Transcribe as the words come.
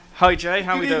Hi Jay,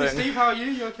 how are we Good doing? evening, Steve, how are you?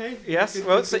 You okay? Yes, Good,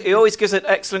 well, good, so good. he always gives an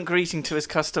excellent greeting to his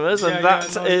customers, and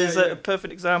that is a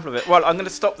perfect example of it. Well, I'm going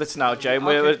to stop this now, Jay, and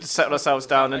we'll settle ourselves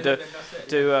down and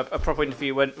do a proper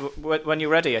interview when you're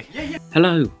ready.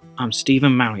 Hello, I'm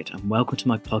Stephen Marriott, and welcome to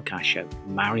my podcast show,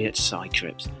 Marriott Side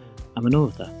Trips. I'm an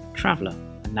author, traveller,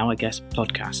 and now I guess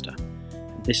podcaster.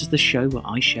 And this is the show where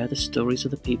I share the stories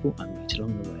of the people I meet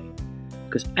along the way,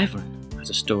 because everyone has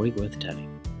a story worth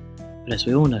telling. But as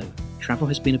we all know, travel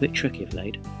has been a bit tricky of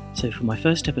late, so for my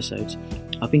first episodes,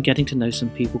 I've been getting to know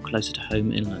some people closer to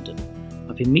home in London.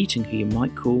 I've been meeting who you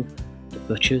might call the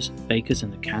butchers, bakers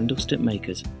and the candlestick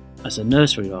makers, as a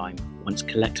nursery rhyme once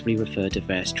collectively referred to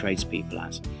various tradespeople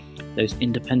as, those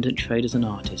independent traders and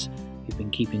artists who've been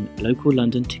keeping local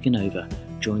London ticking over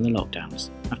during the lockdowns.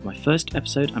 And for my first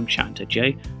episode, I'm chatting to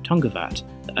Jay Tongavat,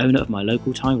 the owner of my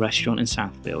local Thai restaurant in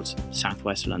Southfields,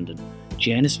 southwest London.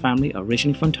 Jay and his family are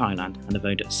originally from Thailand and have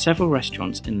owned several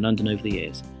restaurants in London over the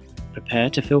years.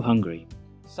 Prepare to feel hungry.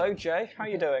 So Jay, how are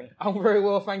you doing? I'm very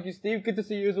well, thank you, Steve. Good to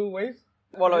see you as always.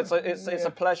 Well, it's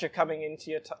a pleasure coming into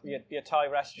your Thai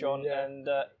restaurant, and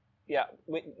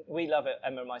we love it,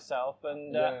 Emma and myself,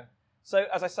 and. So,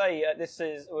 as I say,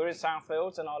 we're in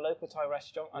Southfields in our local Thai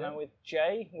restaurant, and I'm with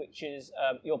Jay, which is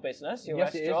your business, your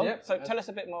restaurant. It is, So, tell us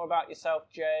a bit more about yourself,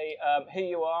 Jay, who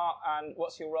you are, and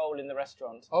what's your role in the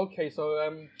restaurant. Okay, so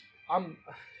I'm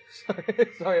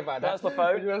sorry about that. That's the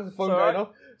phone. That's the phone going off.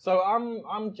 So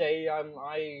I'm Jay.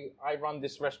 I run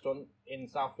this restaurant in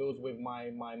Southfields with my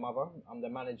mother. I'm the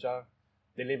manager,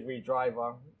 delivery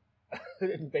driver,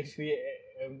 basically,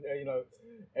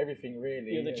 everything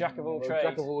really. You're the jack of all trades.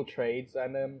 Jack of all trades,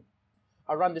 and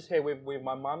I run this here with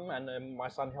my mum, and my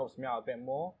son helps me out a bit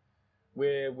more.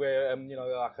 We're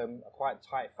like a quite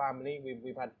tight family.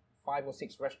 We've had 5 or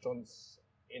 6 restaurants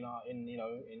in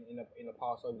the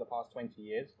past, over the past 20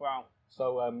 years. Wow.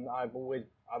 So I've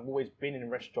always been in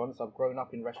restaurants. I've grown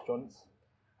up in restaurants,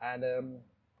 and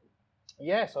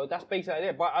so that's basically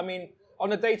it. But I mean,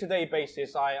 on a day-to-day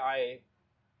basis, I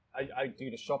do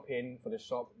the shopping for the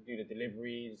shop, do the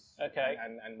deliveries, okay,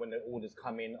 and when the orders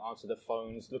come in, answer the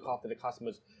phones, look after the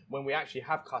customers. When we actually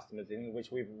have customers in,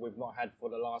 which we've not had for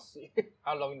the last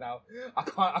how long now? I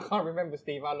can't remember,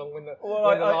 Steve, how long when the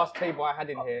last table I had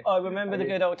in here. I remember the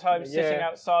good old times sitting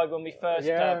outside when we first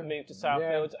moved to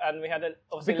Southfields, and we had a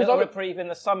little reprieve in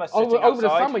the summer. Over the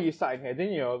summer, you sat in here,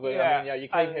 didn't you? You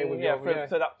came here with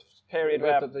for that period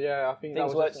where I think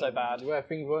things weren't so bad. Yeah,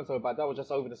 things weren't so bad. That was just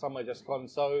over the summer, just gone.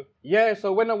 So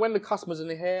so when the customers in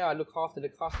here, I look after the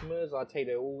customers. I take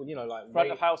it all,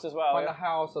 front of house as well. Front of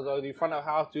house, I do front of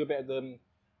house, do a bit of them,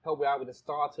 help me out with the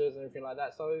starters and everything like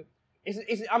that. So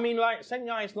it's I mean, like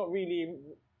Senyai is not really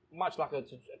much like a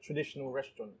traditional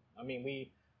restaurant. I mean,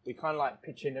 we kind of like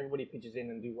pitch in, everybody pitches in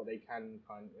and do what they can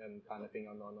kind of thing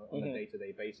on a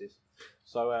day-to-day basis.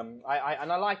 So I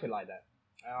like it like that.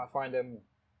 And I find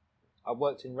I've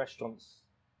worked in restaurants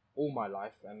all my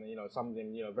life, and some of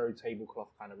them very tablecloth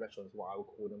kind of restaurants, what I would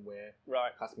call them, where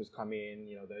customers come in,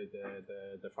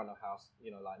 the front of house,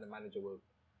 like the manager will.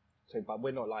 But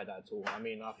we're not like that at all. I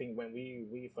mean, I think when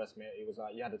we first met, it was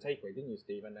like you had a takeaway, didn't you,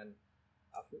 Steve? And then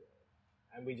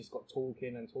we just got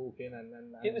talking and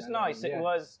it was nice. It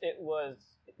was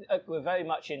we're very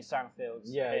much in Southfields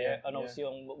and obviously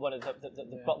on one of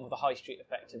the bottom of the high street,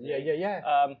 effectively.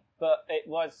 But it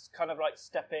was kind of like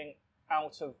stepping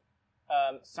out of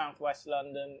southwest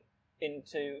London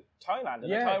into Thailand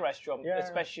and a Thai restaurant,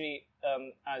 especially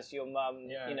as your mum,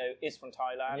 is from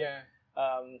Thailand.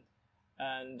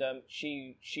 And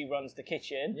she runs the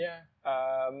kitchen.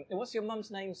 What's your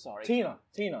mum's name? Sorry. Tina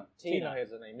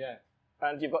is her name. Yeah.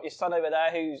 And you've got your son over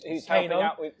there who's helping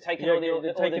out with taking all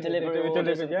the delivery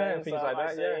orders and things like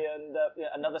that. And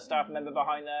another staff member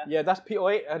behind there. Yeah, that's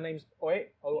Oi. Her name's Oi.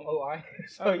 O-I.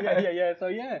 So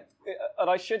And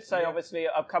I should say, obviously,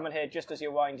 I've come in here just as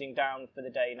you're winding down for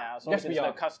the day now. So obviously there's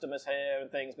no customers here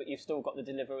and things, but you've still got the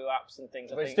delivery apps and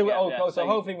things. So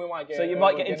hopefully we might get. So you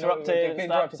might get interrupted and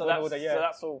stuff. So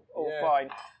that's all fine.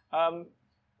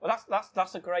 Well,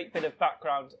 that's a great bit of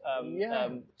background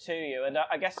to you, and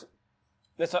I guess.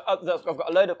 I've got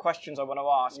a load of questions I want to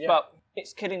ask, but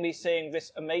it's killing me seeing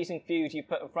this amazing food you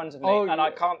put in front of me, and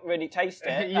I can't really taste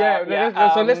it.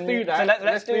 So let's do that. So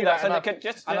let's do that.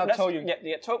 I'll tell you.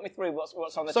 Talk me through what's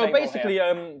on the table. So basically,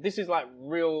 this is like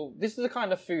real. This is the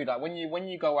kind of food that when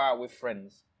you go out with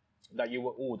friends, that you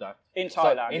will order in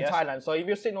Thailand. Thailand. So if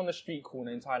you're sitting on the street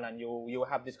corner in Thailand, you'll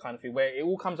have this kind of food where it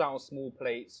all comes out on small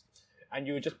plates, and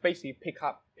you just basically pick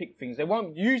things.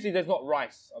 Usually there's not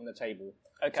rice on the table.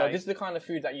 Okay. So this is the kind of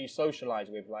food that you socialise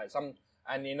with, like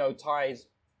Thais.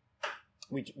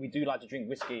 we do like to drink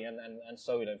whiskey and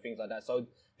soda and things like that. So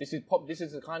this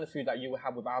is the kind of food that you will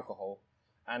have with alcohol.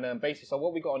 And basically, so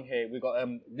what we got on here, we got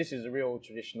this is a real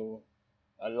traditional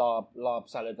larb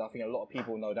salad. I think a lot of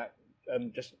people know that.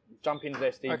 Just jump in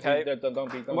there, Steve. Okay. Don't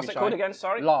be What's be it shy. called again?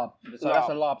 Sorry. Larb. So Larb. that's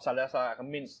a larb salad. That's like a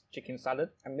minced chicken salad.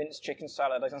 A minced chicken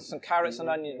salad. There's some carrots and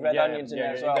red onions in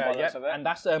there as well. By the looks of it. And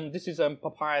that's this is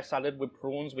papaya salad with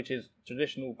prawns, which is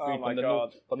traditional food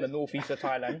from the northeast of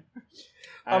Thailand.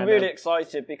 I'm really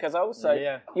excited because also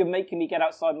you're making me get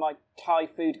outside my Thai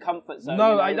food comfort zone.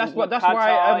 No,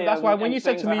 that's why when you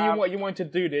said to me you wanted to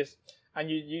do this. And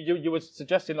you were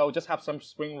suggesting, just have some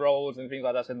spring rolls and things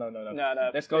like that. I said, no.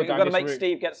 Let's go down this route. You've got to make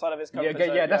Steve get outside of his comfort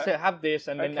zone. Yeah, that's it. Have this,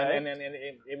 and then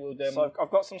it will. So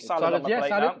I've got some salad on my plate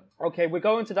now. Okay, we're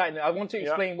going to that now. I want to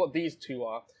explain what these two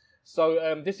are.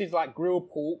 So this is like grilled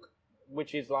pork,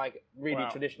 which is like really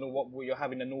traditional. What you're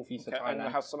having in the northeast of Thailand. And I'll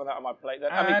have some of that on my plate.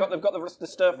 And they've got the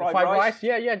stir fried rice.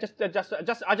 Yeah. Just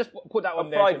I just put that on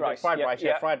there. Fried rice.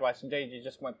 Fried rice. And you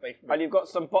just went bake. And you've got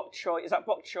some bok choy. Is that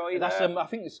bok choy? That's I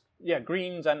think it's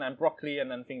greens and broccoli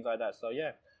and things like that. So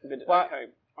yeah. Okay,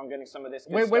 I'm getting some of this.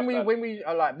 When we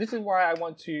are like, this is why I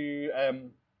want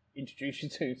to introduce you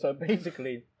to. So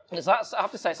basically. I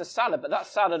have to say it's a salad, but that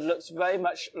salad looks very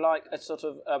much like a sort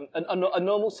of a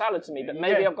normal salad to me. But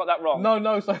maybe I've got that wrong.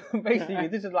 No. So basically,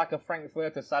 this is like a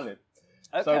Frankfurter salad.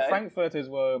 Okay. So Frankfurters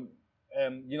were,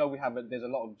 there's a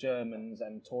lot of Germans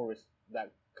and tourists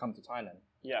that come to Thailand.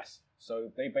 Yes. So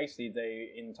they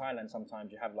in Thailand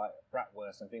sometimes you have like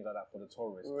bratwurst and things like that for the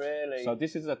tourists. Really. So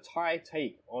this is a Thai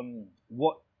take on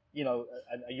what a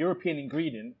European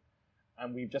ingredient,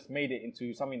 and we've just made it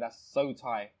into something that's so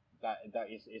Thai. That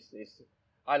is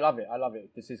I love it.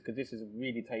 This is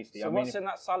really tasty. So what's in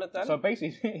that salad then? So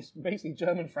it's basically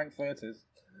German Frankfurters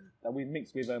that we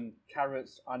mixed with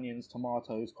carrots, onions,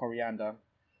 tomatoes, coriander,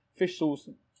 fish sauce,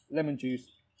 lemon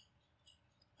juice,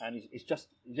 and it's just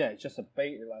a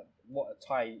like what a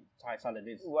Thai salad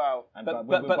is. Wow.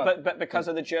 But because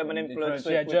of the German influence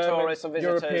with tourists and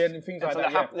visitors, European and things like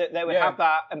that, they would have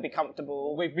that and be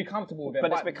comfortable. We'd be comfortable with it.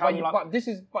 But it's become but this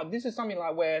is something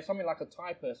like where something like a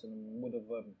Thai person would have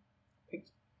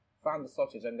found the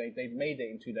sausages and they made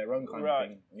it into their own kind of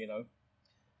thing,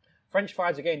 French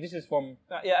fries again. This is from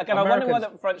again. I wonder why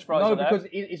the French fries are there. No, because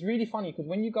it's really funny because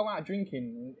when you go out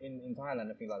drinking in Thailand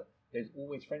and things like that, there's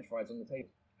always French fries on the table.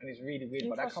 And it's really weird,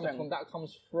 but that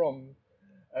comes from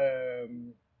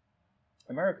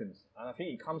Americans, and I think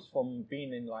it comes from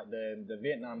being in like the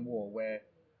Vietnam War, where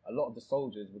a lot of the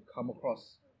soldiers would come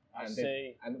across and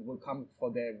would come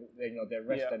for their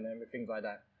rest and things like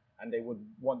that, and they would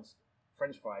want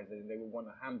French fries and they would want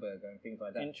a hamburger and things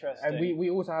like that. Interesting. And we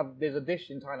also there's a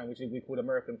dish in Thailand which we call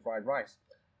American fried rice,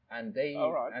 and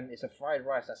and it's a fried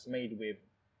rice that's made with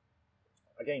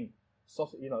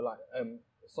sausage,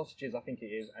 sausages, I think it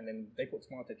is, and then they put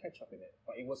tomato ketchup in it.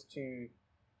 But it was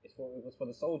for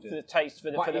the soldiers. For the taste, for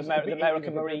the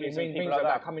American Marines and people like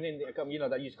that coming in,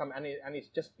 that used to come, and it's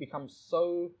just become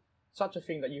such a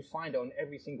thing that you find it on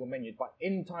every single menu. But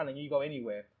in Thailand, you go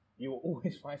anywhere, you will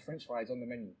always find French fries on the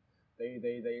menu. They.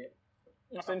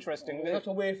 That's interesting. It's such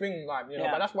a weird thing, but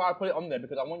that's why I put it on there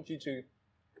because I want you to,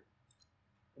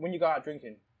 when you go out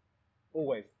drinking,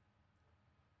 always.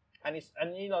 And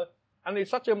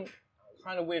it's such a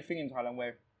kind of weird thing in Thailand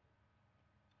where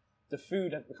the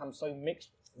food has become so mixed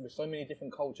with so many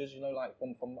different cultures, like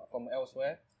from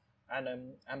elsewhere,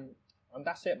 and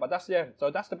that's it. But so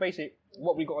that's the basic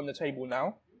what we got on the table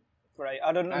now. Great.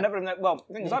 I've never known. Well,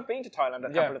 the thing is, I've been to Thailand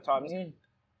a couple of times, and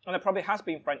there probably has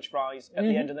been French fries at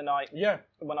the end of the night. Yeah.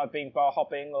 When I've been bar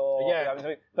hopping or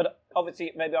but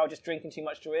obviously maybe I was just drinking too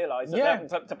much to realise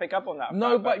to pick up on that.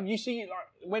 No, but you see, like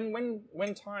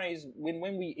when Thais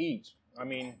when we eat, I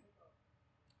mean.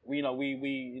 We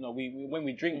when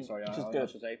we drink, sorry, which is good. I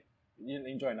should say, you're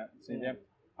enjoying that, yeah.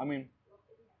 I mean,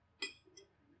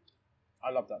 I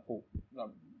love that pork.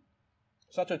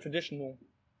 Such a traditional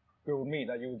grilled meat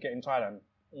that you would get in Thailand,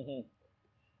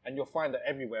 and you'll find that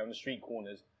everywhere on the street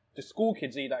corners. The school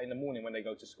kids eat that in the morning when they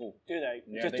go to school. Do they?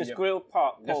 Yeah, just grilled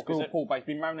pork. Just grilled pork, but it's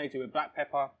been marinated with black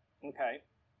pepper,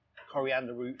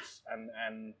 coriander roots,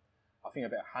 and I think a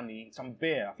bit of honey, some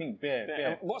beer. I think beer.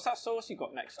 And what's that sauce you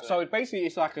got next to it? So basically,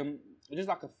 it's like just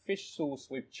like a fish sauce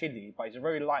with chili, but it's a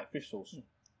very light fish sauce.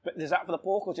 But is that for the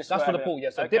pork or just? That's for the pork.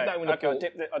 Yes. Yeah, so dip that in the pork.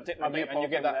 I'll dip my pork, and you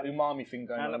get that umami thing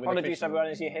going on. And apologies everyone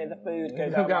as you hear the food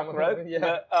go down my throat.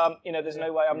 But there's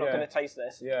no way I'm not going to taste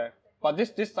this. Yeah. But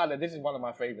this salad, this is one of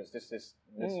my favourites. This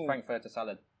Frankfurter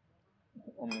salad.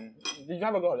 Did you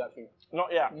have a go actually?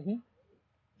 Not yet.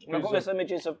 I've got these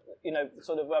images of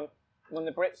sort of when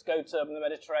the Brits go to the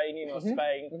Mediterranean or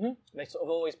Spain, they sort of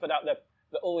always put out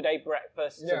the all-day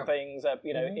breakfasts and things,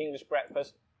 English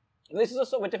breakfast. And this is a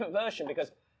sort of a different version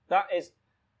because that is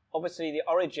obviously the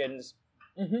origins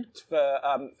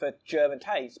for German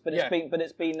taste, but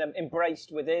it's been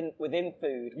embraced within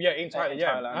food. Yeah, in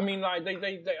Thailand. I mean, like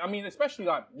they especially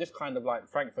like this kind of like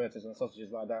frankfurters and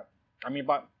sausages like that. I mean,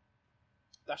 but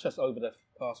that's just over the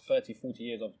past 30, 40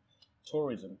 years of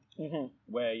tourism,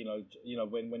 where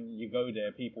when you go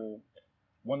there, people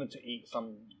wanted to eat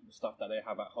some stuff that they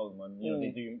have at home, and they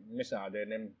do miss out there,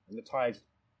 and then the Thais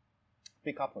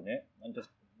pick up on it and just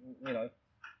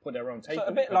put their own take. So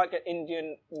a bit like an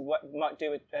Indian might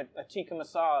do a tikka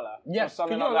masala. Yes, or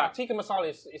something like that. Tikka masala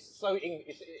is so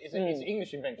it's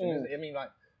English invention. Isn't it? I mean,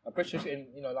 like a British, like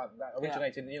that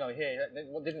originated, here.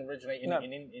 What didn't originate in but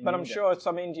India. I'm sure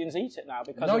some Indians eat it now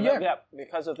because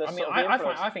of the.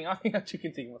 I think that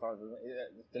chicken tikka masala is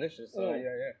delicious. So,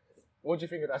 yeah. What do you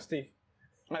think of that, Steve?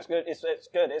 That's good. It's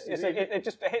good. It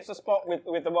just hits a spot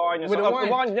with the wine. The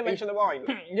wine. You didn't mention the wine.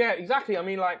 Yeah, exactly. I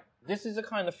mean, like this is the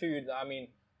kind of food that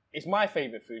it's my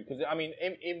favorite food because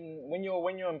when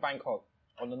you're in Bangkok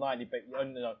on the nightly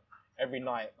every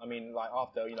night. I mean, like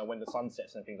after when the sun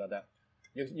sets and things like that,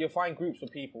 you'll find groups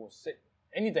of people sit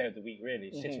any day of the week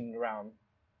really sitting around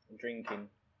drinking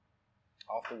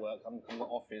after work, come from the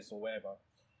office or wherever,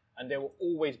 and there will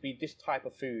always be this type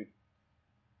of food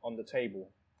on the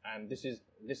table. And this is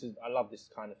I love this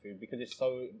kind of food because it's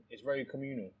very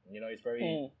communal. It's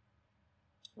very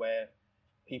where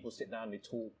people sit down, they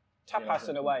talk. Tapas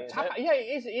in a way, is it? Yeah,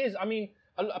 it is. I mean,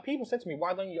 people said to me,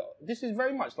 "Why don't you?" This is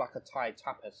very much like a Thai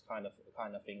tapas kind of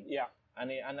thing. Yeah.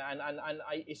 And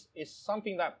it's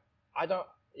something that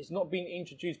it's not being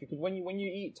introduced because when you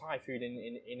eat Thai food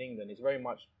in England, it's very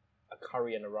much a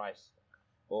curry and a rice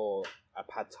or a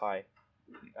pad Thai.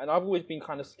 And I've always been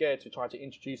kind of scared to try to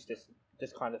introduce this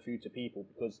kind of food to people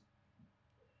because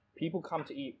people come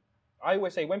to eat. I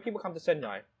always say when people come to Sen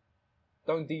Yai,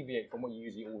 don't deviate from what you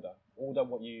usually order. Order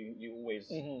what you always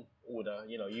order,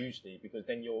 usually, because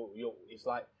then you're it's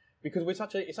like because it's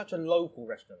such a local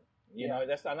restaurant,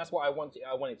 that's what I want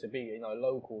it to be, a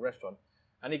local restaurant,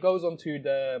 and it goes on to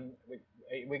the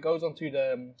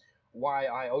why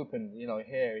I opened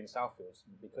here in Southfields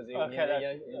because I was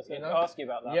going to ask you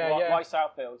about that. Why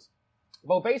Southfields?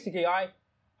 Well, basically, I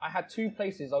had two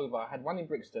places over. I had one in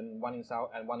Brixton, one in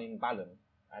South, and one in Balham.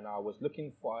 And I was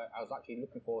actually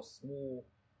looking for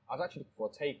a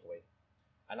takeaway,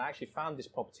 and I actually found this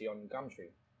property on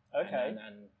Gumtree. Okay.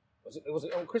 And it was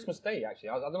on Christmas Day actually.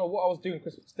 I don't know what I was doing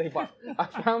Christmas Day, but I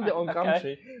found it on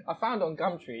Gumtree. I found it on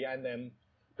Gumtree, and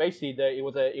basically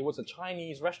it was a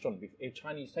Chinese restaurant, a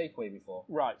Chinese takeaway before.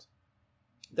 Right.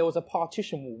 There was a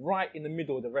partition wall right in the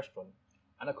middle of the restaurant.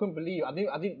 And I couldn't believe I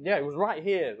didn't. Yeah, it was right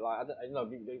here. Like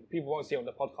people won't see it on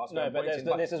the podcast. No, but this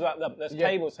is what there's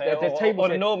tables here. There's tables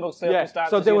on normal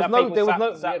circumstances. So there was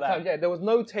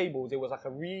no tables. It was like a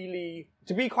really.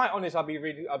 To be quite honest,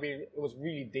 it was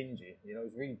really dingy. It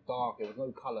was really dark. There was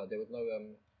no color. There was no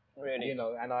really.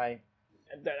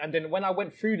 And then when I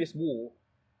went through this wall,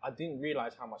 I didn't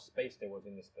realize how much space there was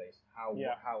in this place. How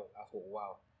I thought,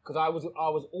 wow. Because I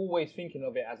was always thinking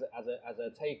of it as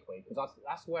a takeaway because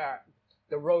that's where.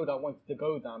 The road I wanted to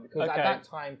go down because at that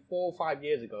time, 4 or 5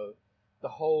 years ago, the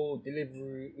whole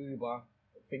delivery Uber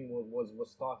thing was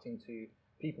starting to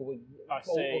people were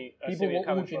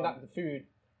ordering food.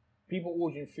 People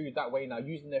ordering food that way now,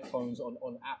 using their phones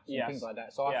on apps and things like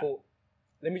that. So I thought,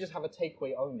 let me just have a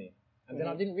takeaway only, and then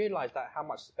I didn't realize that how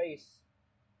much space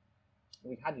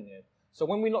we had in here. So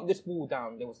when we knocked this wall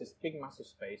down, there was this big, massive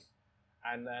space.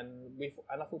 And I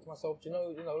thought to myself, you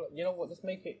know what? Let's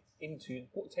make it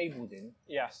put tables in,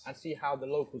 and see how the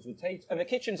locals would take it. And the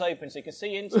kitchen's open, so you can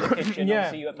see into the kitchen.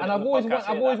 And I've always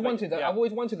wanted that. I've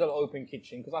always wanted an open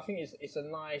kitchen because I think it's a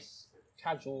nice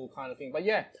casual kind of thing. But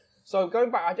so going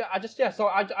back, I just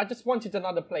wanted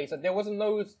another place. There was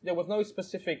no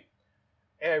specific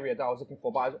area that I was looking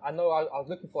for, but I know I was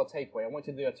looking for a takeaway. I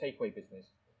wanted to do a takeaway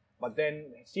business, but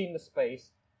then seeing the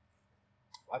space,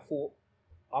 I thought.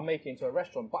 I'll make it into a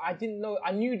restaurant, but I didn't know.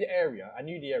 I knew the area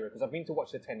because I've been to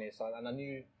watch the tennis, and I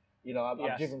knew,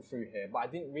 I've driven through here, but I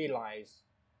didn't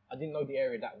know the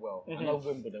area that well. I know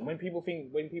Wimbledon. When people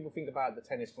think about the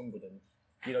tennis Wimbledon,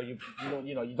 you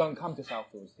don't come to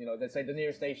Southfields. They say the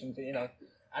nearest station to,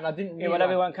 and I didn't. When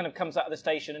everyone kind of comes out of the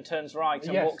station and turns right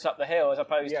and walks up the hill, as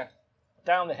opposed to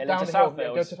down the hill into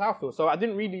Southfields. Go to Southfields. So I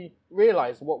didn't really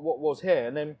realise what was here,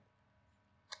 and then,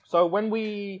 so when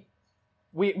we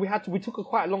took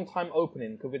quite a long time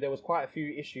opening because there was quite a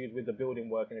few issues with the building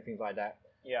work and things like that.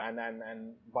 Yeah.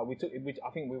 But I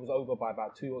think we was over by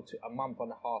about a month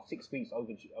and a half, 6 weeks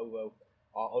over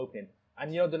our opening.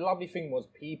 And the lovely thing was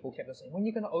people kept on saying, "When are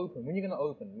you going to open? When are you going to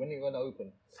open? When are you going to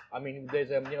open?" I mean, there's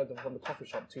from the coffee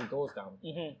shop 2 doors down.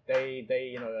 Mm-hmm. They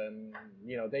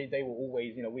they were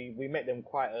always we met them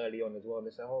quite early on as well. And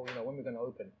they said, "Oh, when we're going to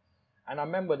open?" And I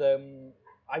remember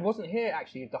I wasn't here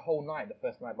actually the whole night, the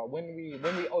first night, but when we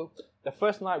the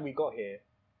first night we got here,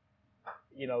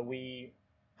 we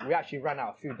actually ran out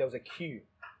of food. There was a queue.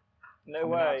 No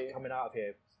way. Coming out of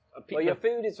here. Well, your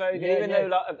food is very good, even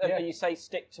though you say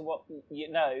stick to what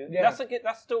you know. Yeah. That's a good.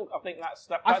 That's still. I think that's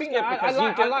good because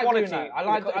you get quality. I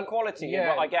like quality in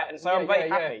what I get, and so I'm very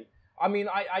happy. I mean,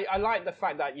 I like the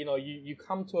fact that you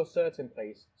come to a certain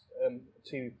place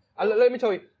to. Let me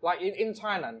tell you, like in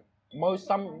Thailand,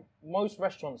 most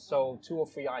restaurants sell 2 or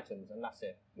 3 items, and that's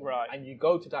it. Right. And you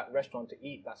go to that restaurant to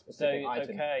eat that specific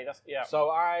item. Okay, that's So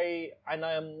I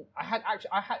had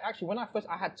actually when I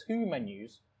had 2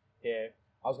 menus here.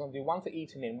 I was going to do one for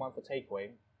eating in, one for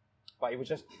takeaway, but it was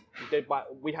just.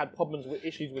 But we had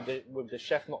issues with the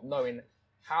chef not knowing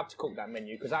how to cook that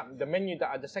menu because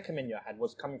the second menu I had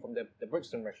was coming from the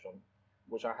Brixton restaurant,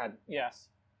 which I had. Yes.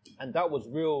 And that was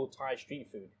real Thai street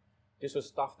food. This was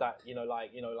stuff that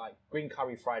like green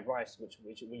curry fried rice, which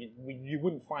you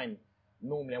wouldn't find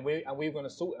normally, and we were going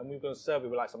to serve it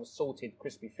with like some salted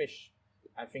crispy fish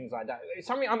and things like that. It's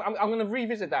something I'm going to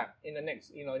revisit that in the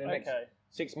next next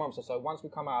 6 months or so. Once we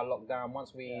come out of lockdown,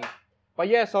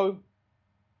 so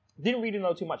didn't really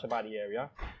know too much about the area.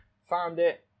 Found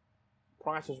it,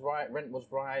 price was right, rent was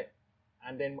right,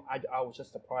 and then I was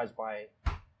just surprised by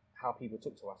how people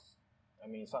took to us. I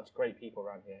mean, such great people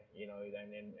around here,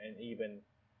 and even,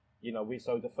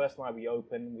 so the first night we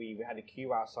opened, we had a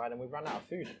queue outside and we ran out of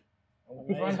food.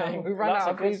 We ran out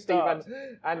of food, Steve,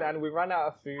 and we ran out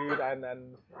of food,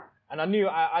 and I knew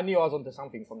I was onto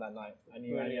something from that night. I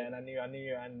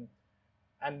knew,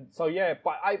 and so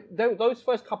but those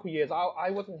first couple of years, I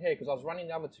wasn't here because I was running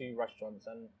the other 2 restaurants,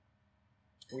 and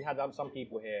we had some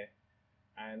people here,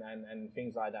 and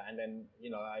things like that. And then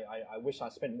I wish I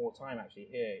spent more time actually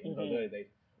here in those early days.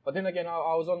 But then again,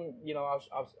 I was on,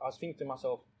 I was thinking to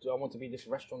myself, do I want to be this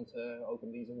restaurateur,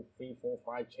 open these all 3, 4,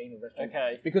 5 chain of restaurants?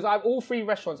 Okay. Because all 3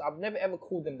 restaurants, I've never ever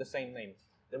called them the same names.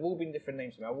 They've all been different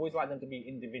names to me. I've always liked them to be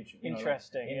individual.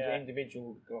 Interesting,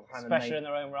 individual kind special of name, in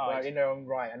their own right. In their own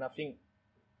right. And I think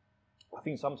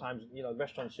sometimes,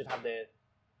 restaurants should have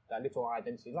that little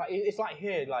identity. Like it's like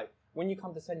here, like when you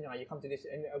come to Senya, you come to this,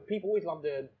 and people always love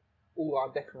all our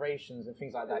decorations and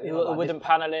things like that. The wooden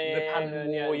paneling, the panel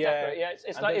wall,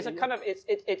 It's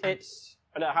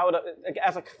I don't know how would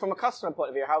from a customer point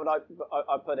of view, how would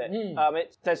I put it?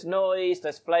 There's noise,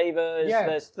 there's flavours,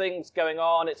 there's things going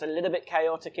on. It's a little bit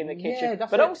chaotic in the kitchen,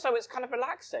 but also it's kind of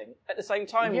relaxing at the same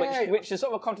time, which is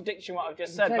sort of a contradiction what I've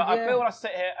just said. But I feel when I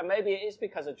sit here, and maybe it is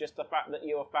because of just the fact that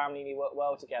you're a family and you work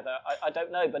well together. I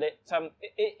don't know, but it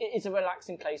is a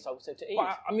relaxing place also to eat.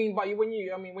 But when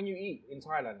you eat in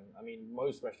Thailand,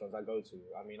 most restaurants I go to,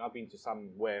 I've been to some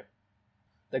where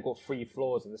they've got 3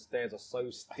 floors and the stairs are so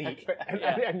steep,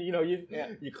 and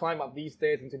you climb up these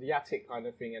stairs into the attic kind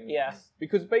of thing. And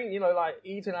because like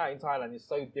eating out in Thailand is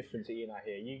so different to eating out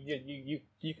here.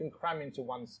 You can cram into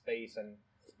one space and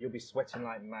you'll be sweating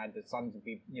like mad. The sun will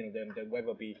be, the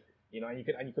weather be, and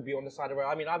you could be on the side of the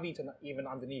road. I've eaten even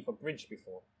underneath a bridge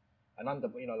before, and under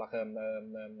like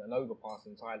an overpass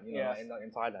in Thailand,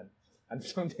 in Thailand. And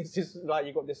so it's just like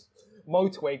you got this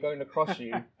motorway going across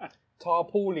you.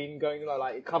 Tarpaulin going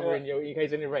like covering you in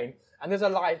case of any rain, and there's a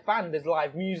live band, there's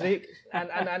live music, and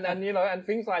and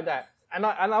things like that. And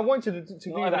I wanted to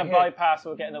be that here. Bypass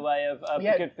will get in the way of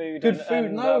good food.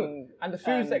 And the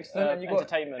food's excellent, and you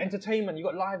got entertainment. You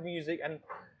got live music, and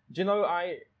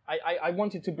I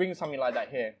wanted to bring something like that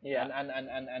here. Yeah.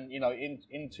 And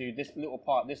into this little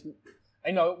part.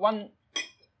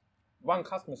 One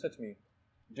customer said to me,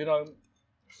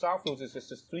 Southfields is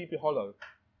just a Sleepy Hollow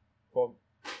for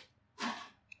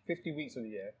 50 weeks of the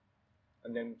year,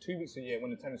 and then 2 weeks of the year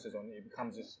when the tennis is on, it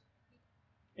becomes this.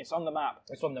 It's on the map.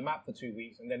 It's on the map for 2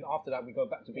 weeks, and then after that we go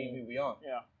back to being who we are.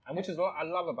 Yeah. And which is what I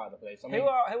love about the place. Who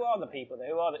are the people there?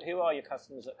 Who are your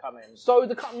customers that come in? So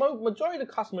the majority of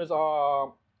the customers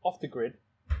are off the grid.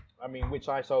 And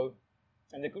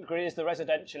the grid is the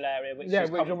residential area, which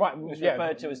is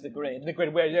referred to as the grid. The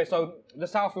grid, so the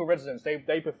Southfield residents,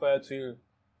 they prefer to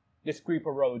this group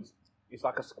of roads. It's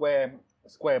like a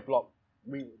square block.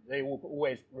 They will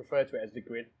always refer to it as the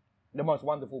grid. The most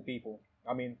wonderful people.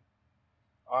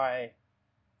 I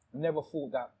never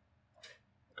thought that,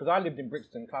 because I lived in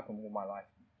Brixton, Clapham all my life.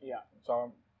 Yeah.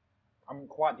 So I'm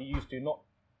quite used to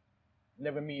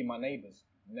never meeting my neighbours,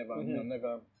 never,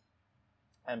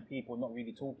 and people not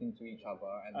really talking to each other.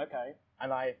 And, okay.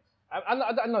 And I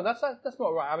know that's not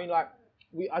right.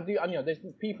 there's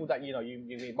people that you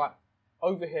meet, but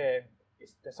over here,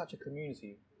 there's such a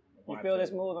community. You feel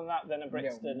there's more than that than a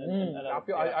Brixton.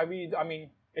 I mean,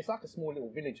 it's like a small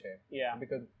little village here. Yeah.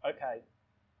 Because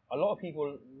a lot of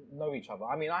people know each other.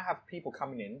 I mean, I have people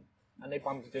coming in and they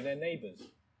bump into their neighbours.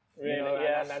 Really?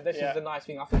 And this is the nice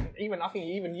thing. I think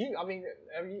even you. I mean,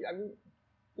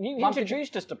 you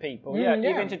introduced us to people.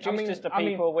 You've introduced us to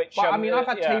people which. But I've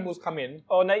had tables come in,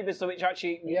 or neighbours which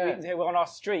actually they were on our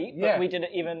street, but we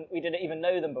didn't even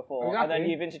know them before, exactly. and then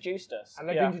you've introduced us. And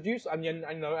they've introduced,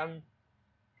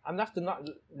 and that's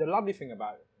the lovely thing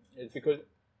about it, is because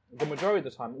the majority of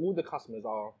the time, all the customers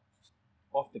are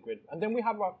off the grid, and then we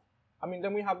have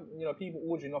people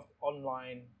ordering off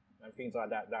online and things like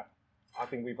that. That I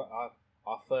think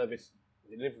our furthest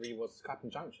delivery was Clapham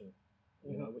Junction.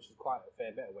 You know, which is quite a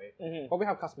fair bit away. Mm-hmm. But we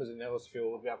have customers in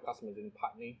Earlsfield, we have customers in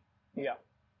Putney. Yeah.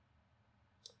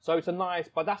 So it's a nice,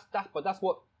 but that's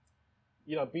what,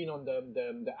 being on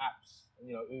the apps,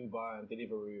 Uber and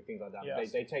Deliveroo, things like that.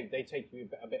 Yes. They take you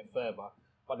a bit further.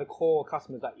 But the core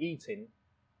customers that eating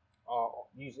are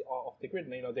usually off the grid.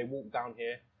 And, they walk down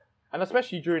here, and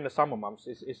especially during the summer months,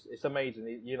 it's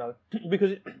amazing.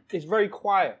 Because it's very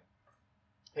quiet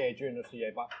here during the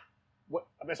year, but.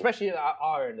 Especially at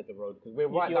our end of the road, because we're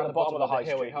right down the bottom of the high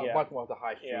street. Bottom of the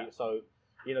high street. Yeah. So,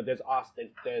 there's us,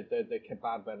 there's the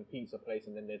kebab and pizza place,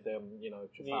 and then there's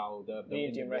Trafal, the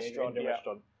Indian restaurant.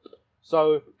 Restaurant.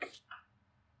 So,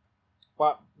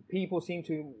 but people seem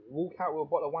to walk out with a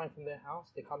bottle of wine from their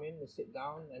house. They come in, they sit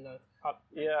down, and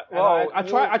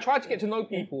I try to get to know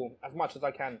people as much as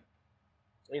I can.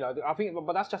 I think,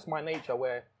 but that's just my nature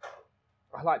where.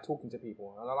 I like talking to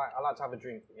people, and I like to have a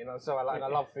drink, So I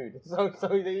love food, so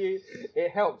it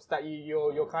helps that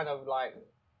you're kind of like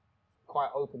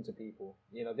quite open to people.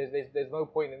 There's no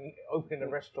point in opening a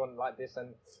restaurant like this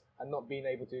and not being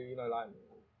able to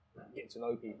get to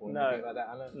know people and things like that.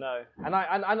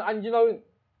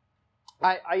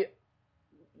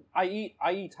 I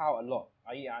eat out a lot.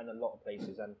 I eat out in a lot of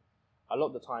places, and a lot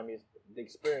of the time the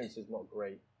experience is not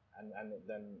great, and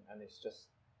it's just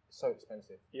so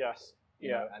expensive. Yes.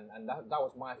 And that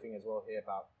was my thing as well here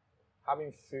about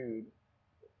having food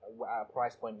at a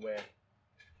price point where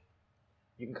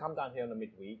you can come down here on a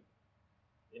midweek,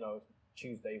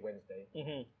 Tuesday, Wednesday,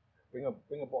 bring a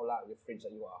bottle out of your fridge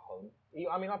that you got at home.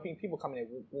 I think people come in here,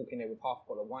 walk in here with half a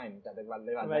bottle of wine that they've had.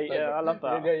 I love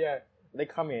that. Yeah. They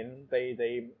come in, they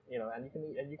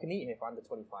and you can eat here for under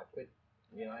 25 quid.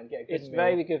 And get a good It's meal.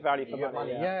 very good value for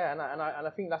money. Yeah, and I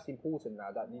think that's important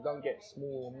now that you don't get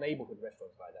small neighbourhood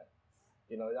restaurants like that.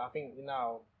 I think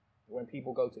now when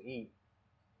people go to eat,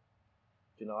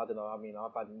 I don't know. I mean,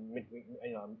 I've had a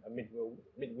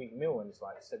midweek meal, and it's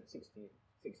like 60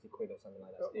 quid or something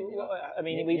like that. I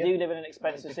mean, we do live in an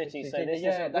expensive city, so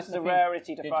this is a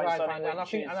rarity to find something. And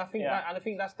I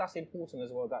think that's important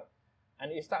as well.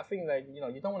 And it's that thing that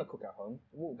you don't want to cook at home.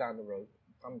 Walk down the road,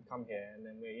 come here, and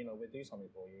then we'll do something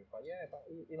for you.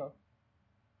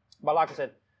 But like I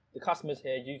said. The customers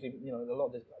here usually, a lot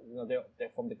of this, they're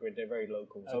from the grid. They're very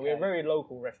local, so we're a very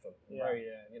local restaurant. Yeah. Very,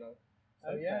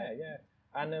 So yeah.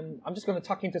 And I'm just going to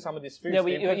tuck into some of this food. Yeah,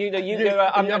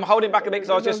 I'm holding back a bit because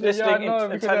I was just listening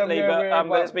intently,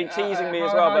 but it's been teasing me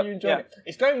as well. But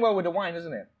it's going well with the wine,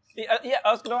 isn't it? Yeah,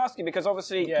 I was going to ask you because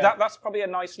obviously that's probably a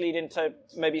nice lead into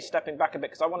maybe stepping back a bit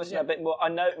because I want to know a bit more.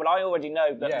 I already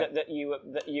know that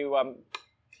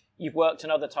you've worked in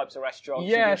other types of restaurants.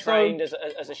 You've been trained as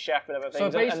a chef and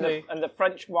everything. So basically, and the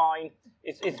French wine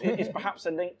is perhaps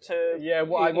a link to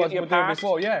what I was doing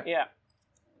before. Yeah. Yeah.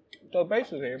 So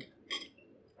basically,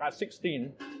 at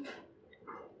 16,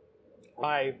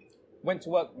 I went to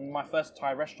work in my first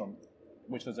Thai restaurant,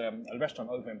 which was a restaurant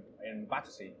over in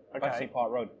Battersea, Battersea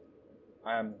Park Road.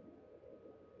 I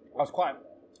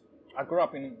grew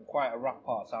up in quite a rough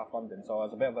part of South London, so I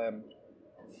was a bit of I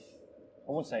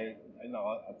wouldn't say,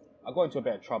 I got into a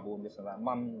bit of trouble and this and that.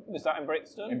 Mum... Was that in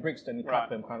Brixton? In Brixton, in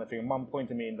Clapham kind of thing. Mum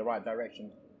pointed me in the right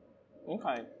direction.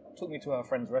 Okay. Took me to her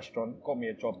friend's restaurant, got me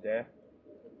a job there.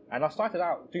 And I started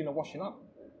out doing the washing up.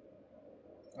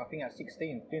 I think at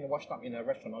 16, doing the washing up in a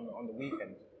restaurant on the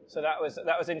weekend. So that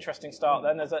was interesting start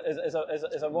then as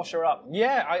a washer up.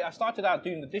 Yeah, I started out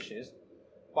doing the dishes.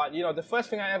 But, the first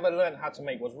thing I ever learned how to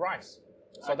make was rice.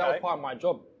 So that was part of my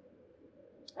job.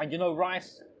 And,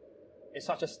 rice... It's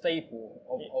such a staple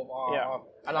of our...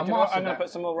 And I mastered I'm going to put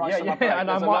some more rice on my plate. And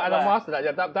I mastered that.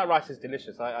 Yeah, that rice is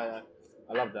delicious. I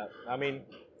love that. I mean,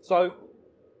 so...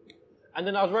 And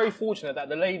then I was very fortunate that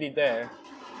the lady there,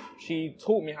 she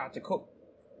taught me how to cook.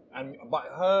 But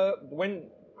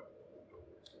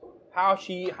how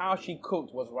she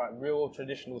cooked was like real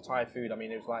traditional Thai food. I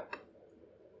mean, it was like...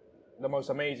 the most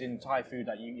amazing Thai food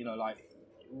that you know, like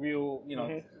real, you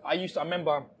know. I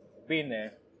remember being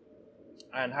there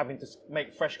and having to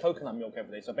make fresh coconut milk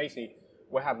every day. So basically,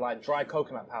 we have like dry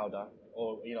coconut powder,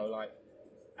 or you know, like,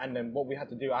 and then what we had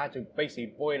to do, I had to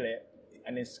basically boil it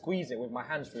and then squeeze it with my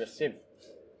hands through a sieve,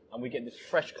 and we get this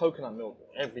fresh coconut milk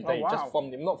every day, just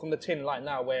from not from the tin like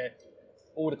now, where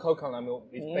all the coconut milk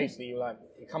is basically like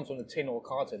it comes from the tin or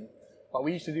carton. But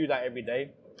we used to do that every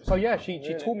day. So yeah, she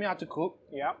taught me how to cook.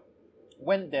 Yeah.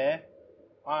 Went there,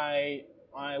 I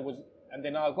was, and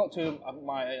then I got to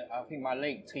my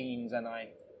late teens, and I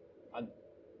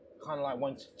kind of like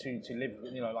wanted to live,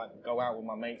 you know, like go out with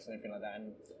my mates and everything like that,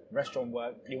 and restaurant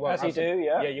work. You work as you do,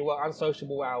 yeah. Yeah, you work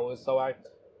unsociable hours. So I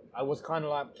was kind of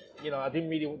like, you know, I didn't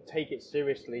really take it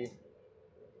seriously,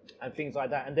 and things like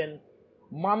that. And then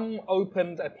Mum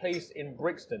opened a place in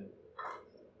Brixton,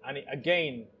 and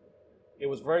it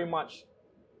was very much,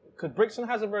 because Brixton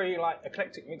has a very like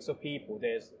eclectic mix of people.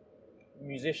 There's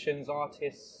musicians,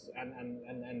 artists,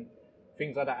 and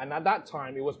things like that. And at that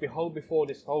time, it was before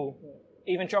this whole.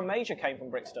 Even John Major came from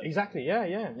Brixton. Exactly, yeah.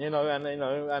 You know,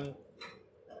 and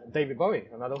David Bowie,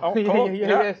 another one. Oh, cool.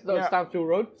 yeah. Stanfield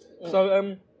Road.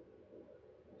 So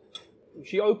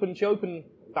she opened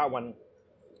that one,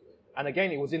 and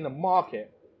again, it was in the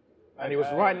market. And it was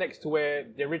right next to where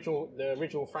the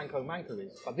original Franco Manca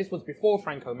is. But this was before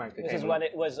Franco Manca. This is when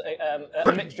it was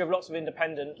a mixture of lots of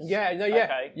independents. Yeah.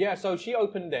 Okay. Yeah, so she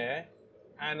opened there.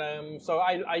 And so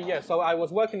I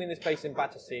was working in this place in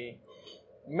Battersea,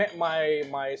 met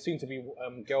my soon-to-be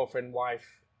girlfriend, wife,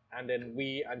 and then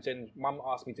Mum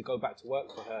asked me to go back to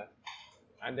work for her.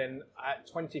 And then at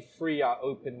 23, I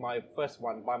opened my first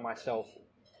one by myself.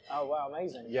 Oh wow,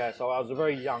 amazing! Yeah, so I was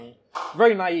very young,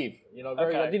 very naive. You know,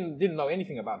 I didn't know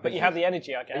anything about business. But you had the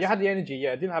energy, I guess. You had the energy,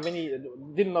 yeah.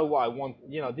 Didn't know what I want.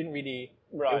 You know, didn't really.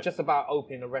 Right. It was just about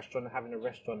opening a restaurant and having a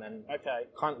restaurant, and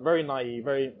very naive,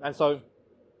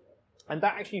 and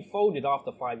that actually folded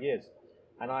after 5 years,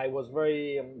 and I was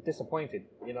very disappointed.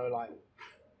 You know, like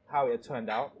how it turned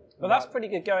out. But that's pretty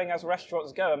good going as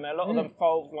restaurants go. I mean, a lot of them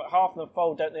fold, like half of them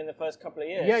fold, don't they, in the first couple of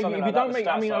years? Yeah, if you don't make,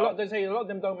 I mean, a lot of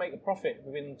them don't make a profit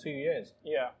within 2 years.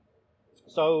 Yeah.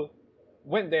 So,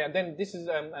 went there, and then this is,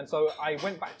 and so I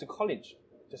went back to college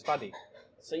to study.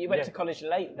 So you went to college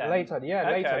late then? Later.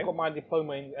 I got my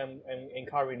diploma in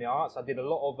culinary arts. I did a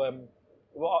lot of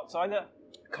what arts either?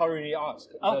 Culinary arts.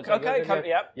 Oh, so, okay,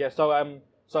 yeah. Yeah, so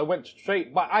I went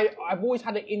straight, but I've always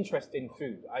had an interest in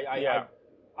food.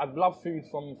 I've loved food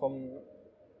from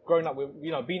growing up with,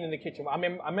 you know, being in the kitchen. I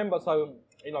remember, so,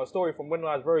 you know, a story from when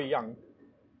I was very young.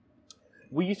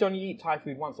 We used to only eat Thai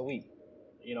food once a week.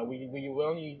 You know, we would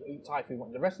only eat Thai food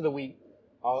once. The rest of the week,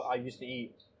 I used to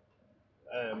eat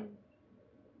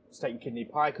steak and kidney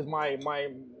pie, because my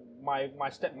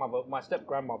stepmother, my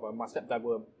step-grandmother, and my stepdad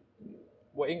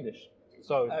were English.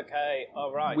 So okay,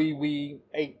 all right. We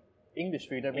ate English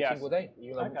food every single day.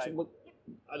 You know, I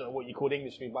don't know what you called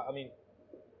English food, but I mean,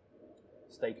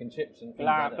 steak and chips and things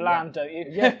like that. Bland, don't you?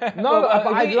 Yeah. No,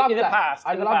 but I love that.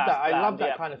 I love that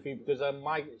yeah. kind of food, because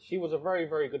she was a very,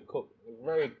 very good cook. A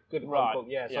very good cook.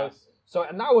 Yeah. Yes. So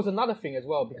and that was another thing as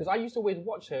well, because I used to always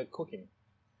watch her cooking.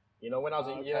 You know, when I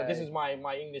was, you know, this is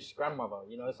my English grandmother.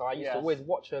 You know, so I used to always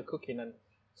watch her cooking, and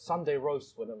Sunday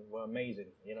roasts were amazing.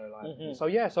 You know, like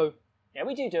so. Yeah,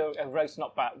 we do a roast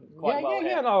not bad quite well.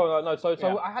 Yeah. No.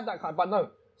 So I had that kind, but no.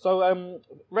 So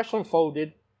restaurant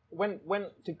folded. Went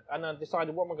to, and I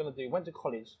decided what am I going to do. Went to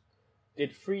college,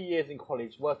 did 3 years in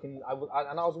college working. I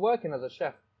was working as a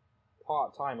chef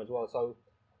part time as well. So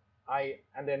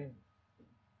and then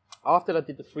after I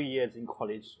did the 3 years in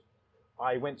college,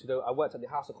 I worked at the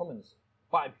House of Commons.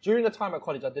 But during the time at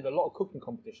college, I did a lot of cooking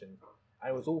competitions, and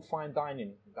it was all fine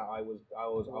dining that I was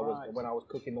when I was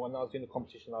cooking. When I was doing the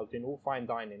competition, I was doing all fine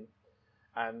dining,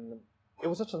 and it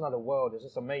was such another world. It's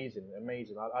just amazing.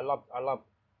 I love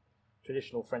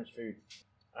traditional French food,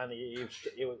 and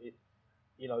it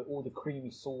you know, all the creamy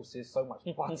sauces, so much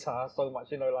butter, so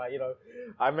much, you know, like, you know,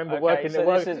 I remember working so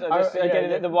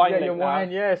the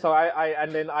wine. Yeah. So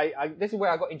and then this is where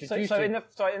I got introduced. So in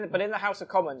the House of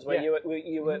Commons, where you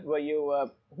were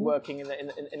working in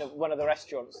one of the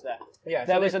restaurants there. Yeah.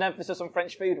 There was an emphasis on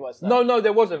French food, was there? No,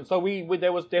 there wasn't. So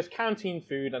there's canteen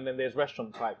food, and then there's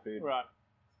restaurant type food. Right.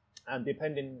 And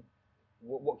depending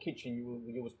what kitchen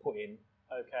you was put in,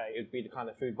 okay, it would be the kind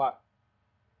of food. But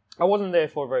I wasn't there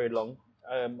for very long.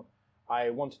 I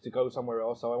wanted to go somewhere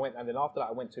else, so I went, and then after that,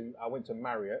 I went to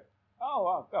Marriott. Oh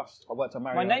wow, gosh! I worked at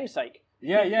Marriott. My namesake.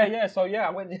 Yeah. So I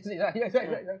went.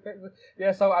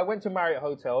 Yeah. So I went to Marriott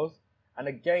Hotels, and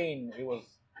again, it was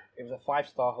a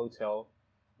 5-star hotel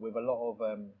with a lot of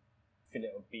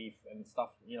fillet of beef and stuff,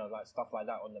 like stuff like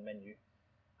that on the menu.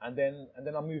 And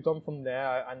then I moved on from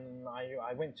there, and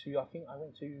I went to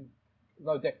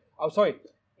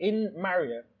in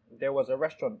Marriott there was a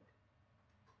restaurant,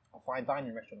 a fine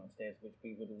dining restaurant upstairs, which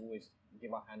we would always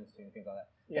give our hands to and things like that.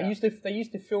 Yeah. They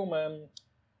used to film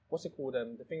what's it called?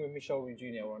 The thing with Michel Roux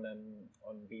Jr. on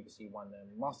BBC One,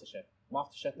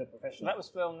 MasterChef the Professional. That was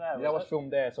filmed there. That was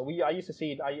filmed there. So I used to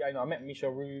see it. I met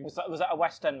Michel Roux. Was that a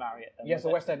West End Marriott? Then, yes, a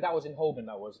West End. That was in Holborn.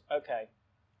 That was. Okay.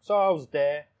 So I was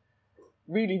there.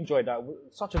 Really enjoyed that.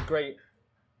 Such a great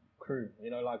crew.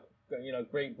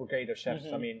 Great brigade of chefs.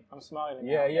 Mm-hmm. I mean, I'm smiling.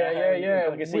 Yeah.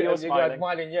 I can see you're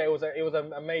smiling. Yeah, it was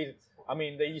amazing. I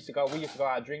mean, we used to go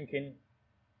out drinking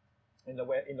in the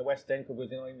West End because we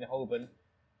was in Holborn.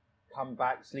 Come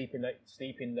back, sleep in the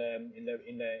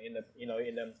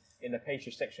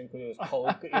pastry section because it was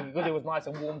cold, because it was nice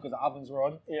and warm because the ovens were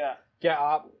on. Yeah. Get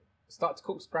up, start to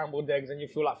cook scrambled eggs, and you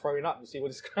feel like throwing up. You see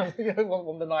what it's from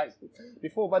the night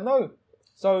before, but no.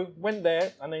 So went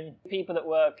there, and then people that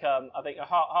work, I think, are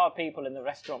hard people in the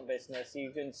restaurant business.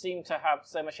 You can seem to have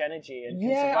so much energy and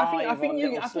can survive I think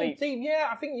you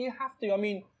have to. I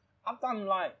mean, I've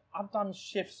done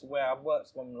shifts where I've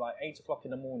worked from like 8 o'clock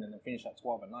in the morning and finished at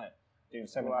 12 at night, doing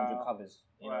 700 covers.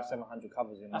 700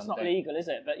 covers in That's one not day. legal, is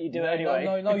it? But you do it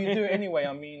anyway. No, you do it anyway.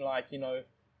 I mean,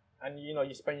 and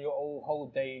you spend your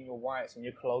whole day in your whites and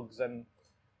your clogs, and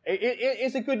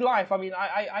it's a good life. I mean,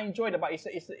 I enjoyed it, but it's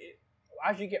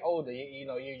as you get older,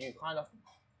 you kind of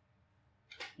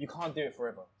you can't do it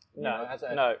forever.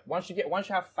 No. Once you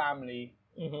have family,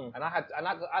 and at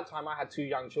that time I had 2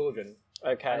 young children.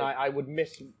 Okay. And I would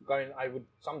miss going. I would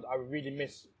really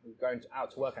miss going out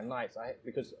to work at nights.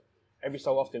 Because every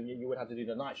so often you would have to do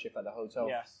the night shift at the hotel.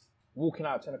 Yes. Walking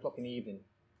out at 10 o'clock in the evening,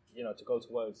 to go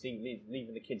to work,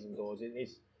 leaving the kids indoors,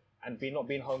 and not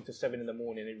being home till 7 in the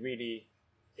morning.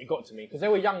 It got to me because they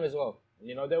were young as well.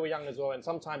 And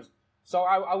sometimes. So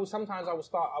I would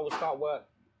start work,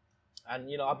 and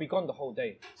I'd be gone the whole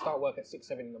day. Start work at 6,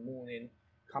 7 in the morning,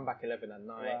 come back 11 at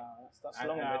night. Wow, that's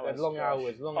long hours. Long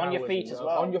on hours, your feet as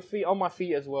well. On my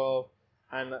feet as well,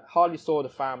 and hardly saw the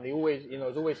family. Always, it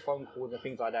was always phone calls and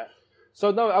things like that.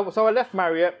 So I left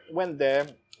Marriott, went there,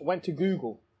 went to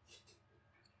Google.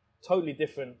 Totally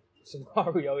different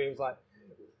scenario. It was like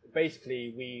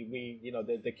basically we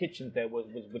the kitchen there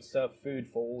would serve food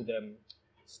for all the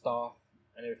staff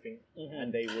and everything,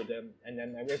 and they would and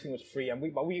then everything was free, and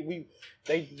we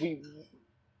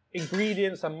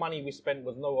ingredients and money we spent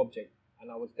was no object,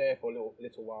 and I was there for a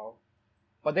little while,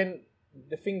 but then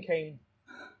the thing came.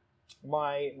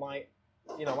 My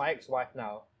ex-wife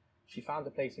now, she found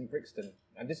a place in Brixton,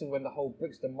 and this is when the whole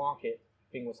Brixton market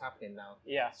thing was happening now.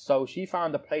 Yeah. So she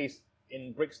found a place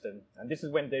in Brixton, and this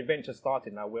is when the adventure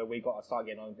started now, where we got to start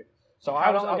getting on. So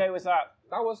how long ago was that?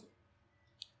 That was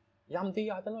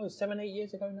Yamdi, I don't know, 7-8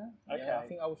 years ago now. Okay.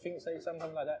 Yeah, I would think say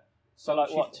something like that. So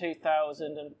like what,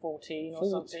 2014 or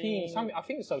something? I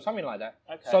think so, something like that.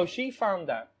 Okay. So she found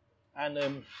that, and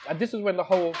this is when the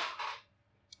whole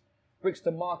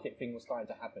Brixton market thing was starting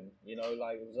to happen. It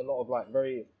was a lot of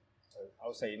very, I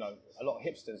would say, a lot of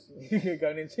hipsters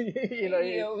going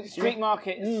into, street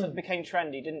markets became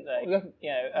trendy, didn't they?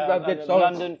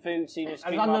 London food scene,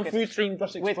 food scene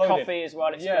just exploded. With coffee as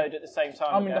well, exploded at the same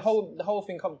time. I mean, the whole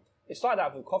thing it started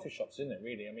out with coffee shops, didn't it?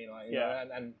 Really, I mean,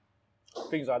 and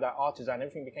things like that, artisan.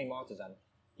 Everything became artisan.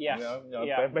 Yes.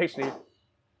 But basically,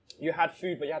 you had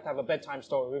food, but you had to have a bedtime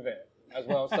story with it as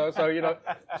well. So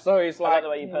it's like, I like the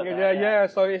way you put that. Yeah.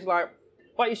 So it's like,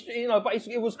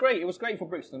 it was great. It was great for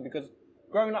Brixton because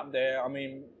growing up there, I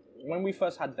mean, when she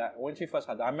first had that,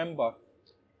 I remember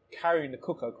carrying the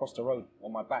cooker across the road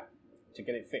on my back to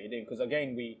get it fitted in. Because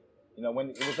again, when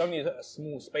it was only a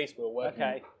small space we were working.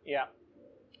 Okay. In. Yeah.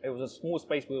 It was a small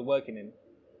space we were working in,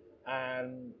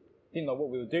 and didn't know what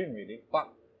we were doing really. But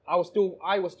I was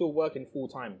still working full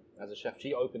time as a chef.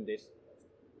 She opened this,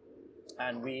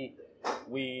 and we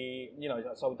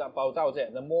so that was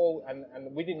it. The more and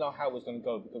we didn't know how it was going to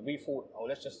go because we thought,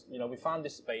 let's just we found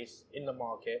this space in the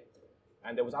market,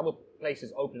 and there was other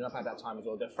places opening up at that time as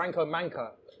well. The Franco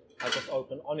Manca had just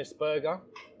opened. Honest Burger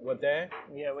were there.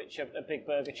 Yeah, which a big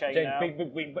burger chain now. Big,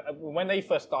 when they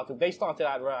first started, they started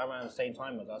out around the same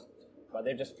time as us, but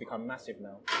they've just become massive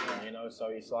now. So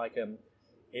it's like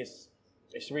it's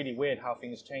really weird how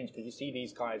things change because you see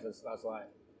these guys as like.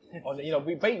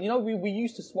 We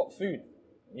used to swap food.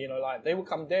 Like they would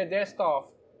come. Their staff.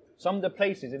 Some of the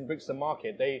places in Brixton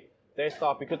Market, their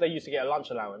staff, because they used to get a lunch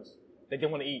allowance, they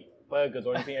didn't want to eat burgers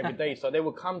or anything every day, so they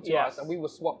would come to us and we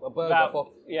would swap a burger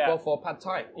for pad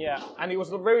thai. Yeah. And it was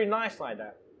very nice like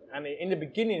that. And in the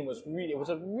beginning, it was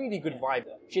a really good vibe.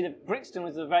 Actually, Brixton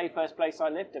was the very first place I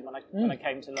lived in when I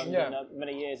came to London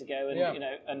many years ago, and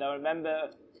and I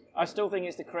remember. I still think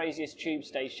it's the craziest tube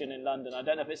station in London. I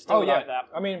don't know if it's still like that.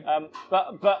 I mean,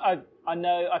 but I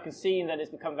know I can see that it's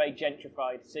become very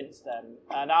gentrified since then,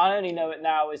 and I only know it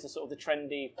now as the sort of the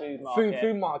trendy food market.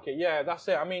 Food market, yeah, that's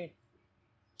it. I mean,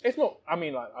 it's not. I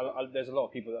mean, like, there's a lot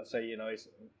of people that say it's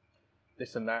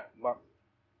this and that, but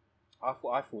I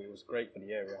thought it was great for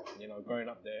the area. Growing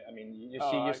up there. I mean, you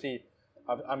see.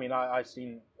 I've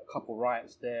seen a couple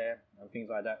riots there and things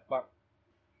like that, but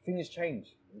things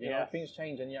change. Things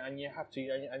change, and you have to,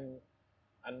 you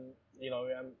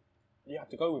have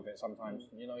to go with it sometimes.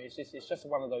 It's just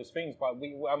one of those things. But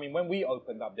when we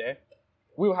opened up there,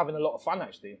 we were having a lot of fun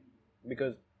actually,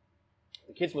 because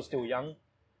the kids were still young,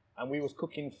 and we was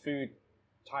cooking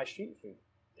Thai street food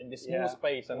in this small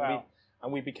space,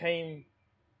 and we became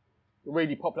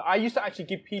really popular. I used to actually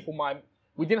give people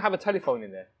we didn't have a telephone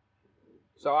in there,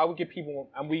 so I would give people,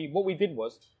 and what we did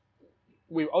was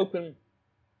we opened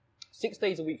 6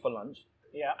 days a week for lunch.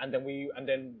 Yeah. And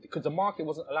then because the market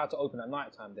wasn't allowed to open at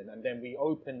night time then, and then we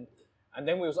opened,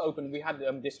 we had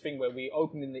this thing where we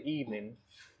opened in the evening,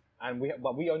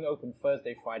 but we only opened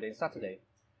Thursday, Friday, and Saturday.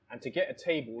 And to get a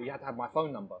table, you had to have my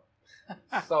phone number.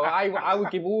 So I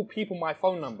would give all people my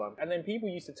phone number, and then people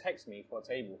used to text me for a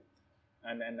table,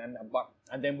 and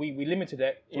then we limited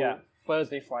it to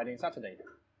Thursday, Friday, and Saturday.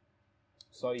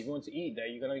 So if you want to eat there,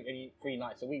 you're gonna eat 3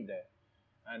 nights a week there.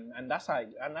 And that's how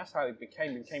it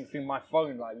became. It came through my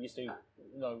phone. Like, used to,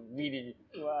 really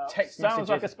text messages. Sounds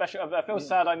like a special. I feel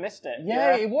sad I missed it.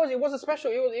 Yeah, it was. It was a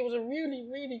special. It was a really,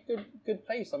 really good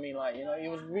place. I mean, like, it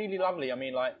was really lovely. I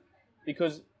mean, like,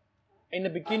 because in the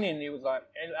beginning it was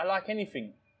like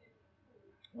anything.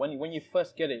 When you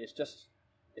first get it,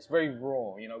 it's very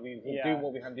raw. We do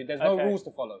what we have to do. There's no rules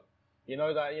to follow.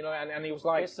 And it was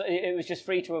like it was just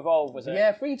free to evolve, was it?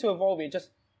 Yeah, free to evolve.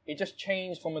 It just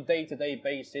changed from a day-to-day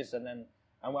basis, and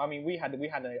we had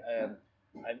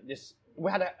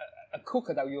a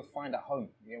cooker that you would find at home.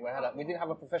 We didn't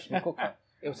have a professional cooker.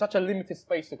 It was such a limited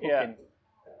space to cook in.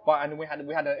 But we had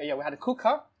a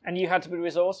cooker. And you had to be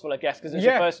resourceful, I guess, because it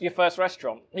was your first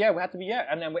restaurant. Yeah, we had to be. Yeah,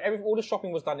 and then all the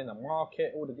shopping was done in the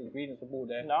market. All the ingredients were bought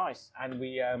there. Nice. And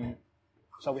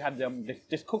so we had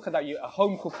this cooker a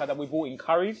home cooker that we bought in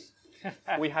Currys.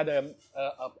 We had a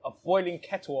boiling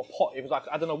kettle or pot. It was like,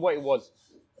 I don't know what it was,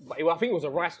 but I think it was a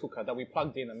rice cooker that we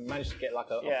plugged in and managed to get like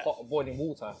a pot of boiling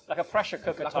water. Like a pressure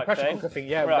cooker like type a pressure thing. Cooker thing,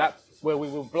 yeah. Right. Where we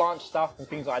will blanch stuff and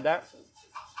things like that.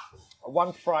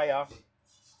 1 fryer,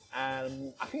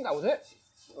 and I think that was it.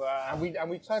 Wow. And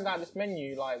we turned out this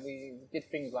menu, like, we did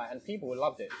things like, and people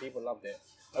loved it. It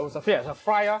was a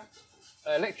fryer,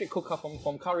 electric cooker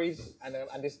from Currys, and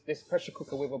this pressure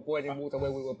cooker with a boiling water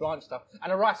where we would blanch stuff,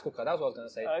 and a rice cooker. That's what I was going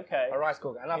to say. Okay. A rice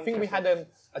cooker, and I think we had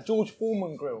a George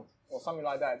Foreman grill or something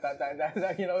like that.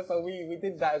 That So we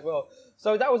did that as well.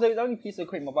 So that was the only piece of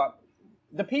equipment, but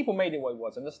the people made it what it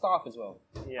was, and the staff as well.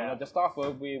 Yeah. The staff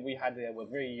we had there were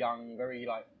very young, very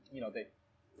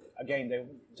they were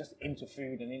just into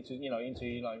food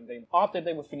and after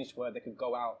they were finished work, they could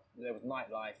go out. There was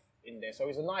nightlife in there, so it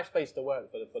was a nice place to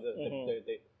work for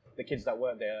the kids that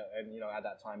worked there, and at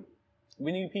that time,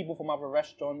 we knew people from other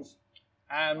restaurants.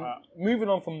 And moving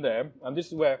on from there, and this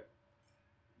is where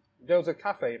there was a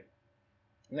cafe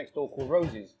next door called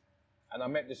Rosie's, and I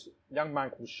met this young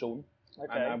man called Sean.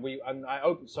 Okay. And I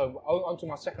opened onto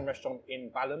my second restaurant in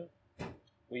Balham.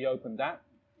 We opened that,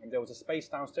 and there was a space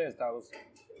downstairs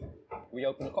we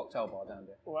opened a cocktail bar down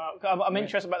there. Wow, I'm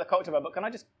interested about the cocktail bar, but can I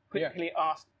just quickly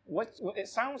ask, it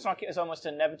sounds like it was almost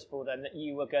inevitable then that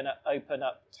you were going to open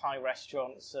up Thai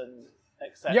restaurants and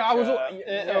etc. Yeah, I was.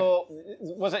 Or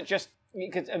was it just?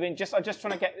 Because I'm just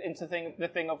trying to get into the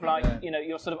thing of like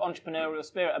your sort of entrepreneurial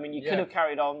spirit. I mean, you could have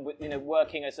carried on with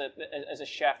working as a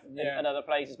chef in other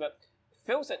places, but it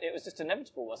feels that it was just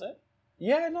inevitable, was it?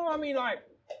 Yeah, no, I mean,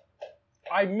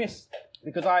 I miss,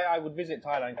 because I would visit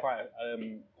Thailand quite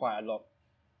a lot,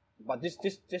 but this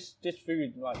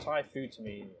food, like Thai food, to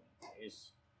me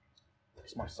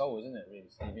it's my soul, isn't it? Really,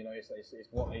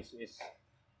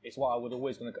 it's what I was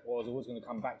always going to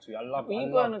come back to. Were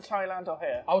you born in Thailand or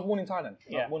here? I was born in Thailand.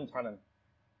 Yeah. I was born in Thailand.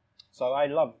 So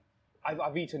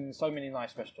I've eaten in so many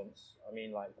nice restaurants. I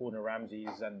mean, like Gordon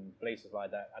Ramsay's and places like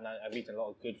that, and I've eaten a lot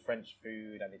of good French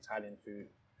food and Italian food.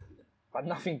 But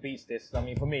nothing beats this. I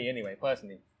mean, for me anyway,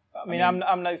 personally. I mean, I'm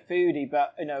no foodie,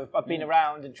 but I've been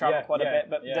around and travelled quite a bit.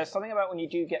 But there's something about when you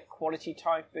do get quality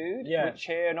Thai food, which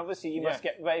here, and obviously you must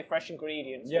get very fresh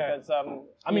ingredients. Yeah. Because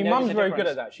I mean, Mum's very good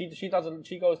at that. She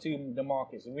goes to the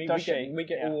markets, and we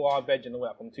get all our veg and all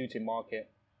that from Tutin Market.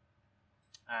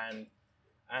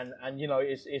 and you know,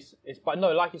 it's but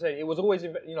no, like you said, it was always,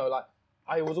 you know, like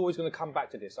I was always going to come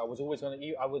back to this. I was always going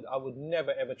to, I would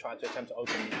never ever try to attempt to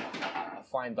open a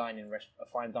fine dining restaurant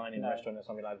or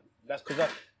something like that. That's because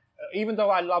even though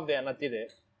I loved it and I did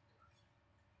it,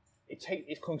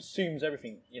 it consumes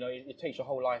everything. You know, it takes your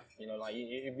whole life. You know, like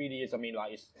it really is. I mean,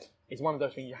 like it's one of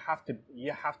those things you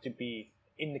have to be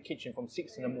in the kitchen from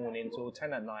 6 a.m. till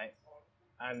 10 at night,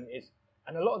 and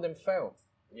a lot of them fail.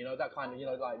 You know, that kind of, a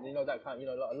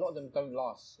lot of them don't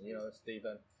last. You know,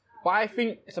 Stephen. But I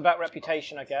think it's about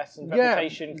reputation, I guess, and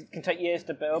reputation can take years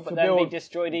to build, but then be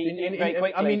destroyed very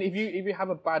quickly. I mean, if you have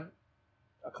a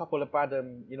couple of bad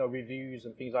reviews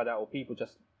and things like that, or people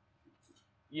just,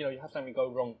 you have something go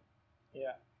wrong.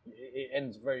 Yeah, it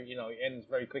ends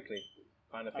very quickly,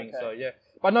 kind of thing. Okay. So yeah,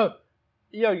 but no,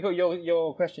 you got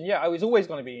your question. Yeah, I was always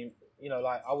going to be,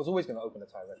 I was always going to open a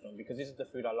Thai restaurant because this is the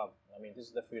food I love. I mean, this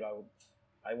is the food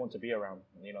I want to be around.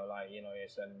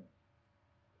 It's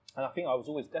and I think I was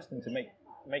always destined to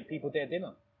make people their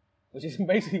dinner, which is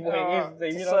basically what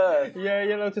it is. Serve.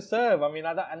 Yeah, to serve. I mean,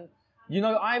 and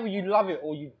either you love it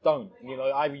or you don't.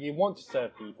 Either you want to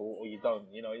serve people or you don't.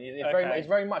 It's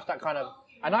very much that kind of.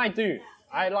 And I do.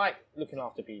 I like looking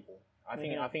after people. I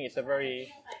think it's a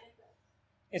very.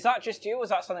 Is that just you, or is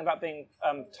that something about being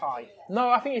Thai? No,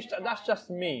 I think that's just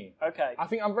me. Okay. I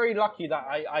think I'm very lucky that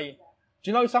I. Do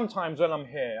you know sometimes when I'm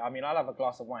here, I mean, I'll have a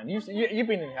glass of wine. You've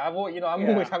been in here. I've always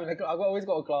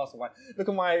got a glass of wine. Look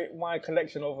at my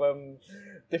collection of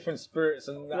different spirits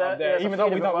and there. Even though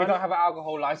we don't have an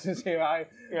alcohol license here, I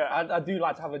do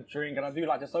like to have a drink and I do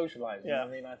like to socialise. Yeah. I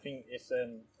mean, I think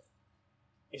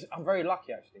I'm very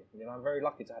lucky actually. I'm very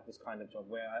lucky to have this kind of job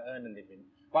where I earn a living.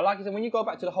 But like I said, when you go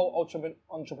back to the whole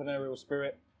entrepreneurial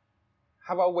spirit,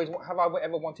 have I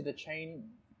ever wanted a chain?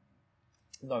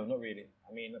 No, not really.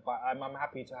 I mean, but I'm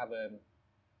happy to have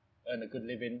earn a good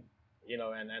living,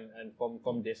 and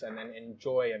from this, and then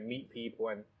enjoy and meet people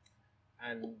and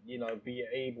be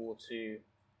able to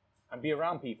and be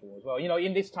around people as well.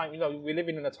 In this time, we're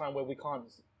living in a time where we can't,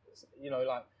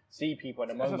 see people at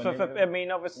the moment. I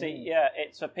mean, obviously,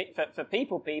 it's for people.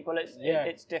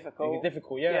 It's difficult. It's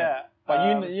difficult, yeah.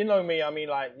 But you know me. I mean,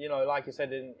 like I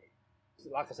said,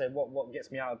 what gets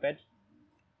me out of bed?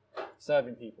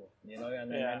 Serving people,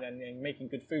 and making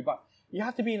good food. But you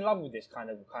have to be in love with this kind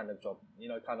of job,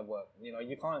 kind of work.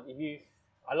 You can't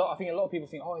I think a lot of people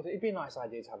think, it'd be a nice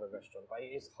idea to have a restaurant, but it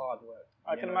is hard work.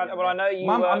 I can imagine. Well, I know you.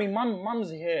 Mum's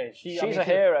here. She's a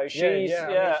hero. She's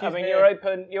I mean, you're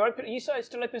open. You say it's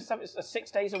still open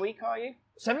 6 days a week, are you?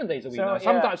 7 days a week.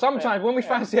 So, sometimes when we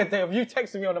fancy a day off, you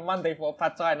texted me on a Monday for a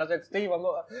pad thai, and I said, Steve, I'm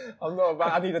not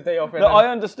about. I need a day off. No, I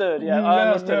understood. Yeah, I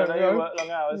understood. I know you work long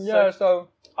hours. Yeah, so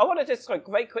I want to just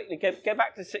very quickly get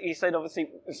back to you said obviously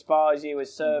inspires you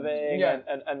as serving,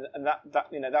 and that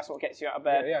that's what gets you out of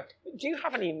bed. Yeah. Do you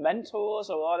have any mentors,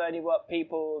 or are there any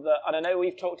people that? And I know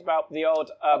we've talked about the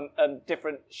odd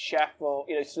different chef or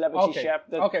celebrity chef.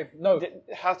 No.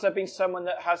 Has there been someone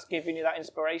that has given you that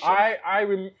inspiration?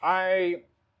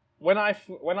 When I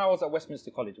was at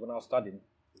Westminster College, when I was studying,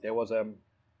 there was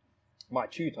my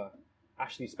tutor,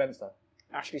 Ashley Spencer.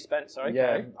 Ashley Spencer, okay.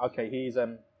 Yeah, okay.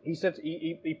 He said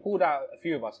he pulled out a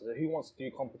few of us and said, who wants to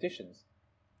do competitions?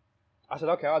 I said,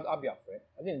 okay, I'll be up for it.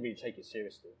 I didn't really take it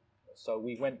seriously. So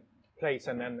we went place,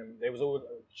 and then there was all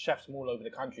chefs from all over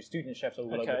the country, student chefs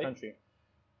all over the country,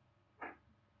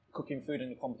 cooking food in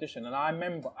the competition. And I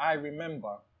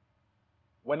remember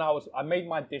when I made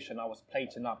my dish and I was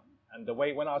plating up. And the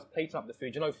way when I was plating up the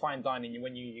food, fine dining,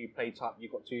 when you plate up, you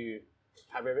got to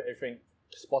have everything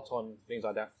spot on, things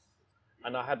like that.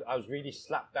 And I was really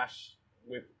slapdash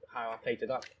with how I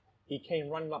plated up. He came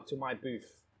running up to my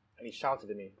booth and he shouted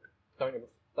at me, "Don't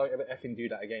ever effing do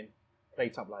that again.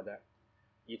 Plate up like that.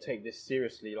 You take this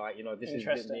seriously, this is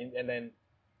interesting." And then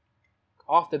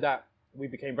after that, we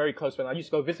became very close. When I used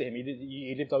to go visit him,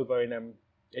 he lived over in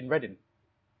Reading,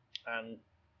 and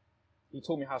he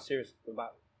taught me how serious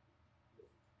about.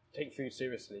 Take food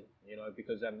seriously,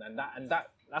 because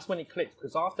that's when it clicked.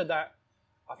 Because after that,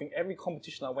 I think every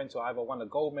competition I went to, I either won a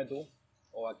gold medal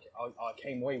or I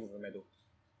came away with a medal,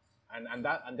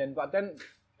 but then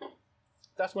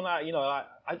that's when I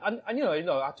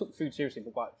took food seriously.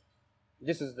 But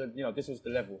this is the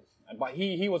level. But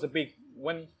he was a big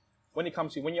when it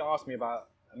comes to when you ask me about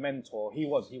a mentor, he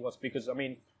was because I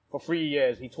mean for 3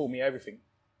 years he taught me everything,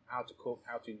 how to cook,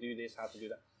 how to do this, how to do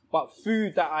that. But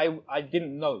food that I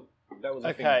didn't know, that was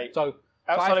the thing. So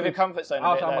outside of your comfort zone.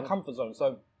 Outside of my comfort zone.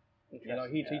 So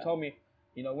he told me,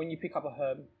 when you pick up a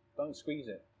herb, don't squeeze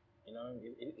it.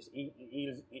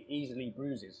 It easily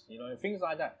bruises. Things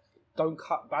like that. Don't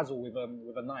cut basil with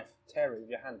a knife. Tear it with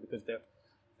your hand because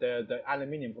the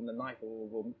aluminium from the knife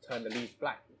will turn the leaves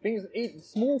black.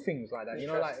 Small things like that, you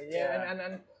know, like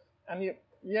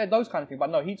those kind of things. But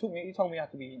no, he told me I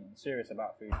had to be serious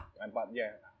about food. But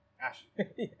yeah, Ash,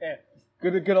 yeah,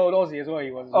 good old Aussie as well.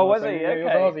 He was. Oh, was so he? He okay.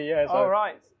 was Aussie, yeah. So. All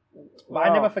right. But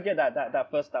I never forget that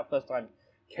first time.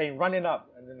 Came running up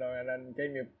and then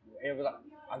gave me it was like,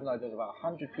 I don't know, there was about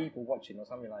 100 people watching or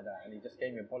something like that, and he just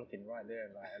gave me a bollocking right there,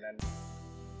 and then.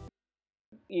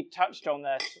 You touched on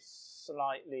there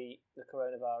slightly the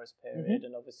coronavirus period,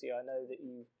 and obviously I know that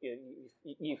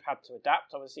you've had to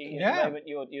adapt. Obviously, at the moment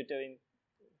you're doing,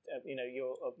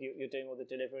 you're doing all the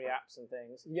delivery apps and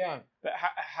things. Yeah. But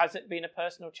has it been a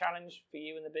personal challenge for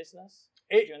you in the business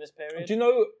during this period? Do you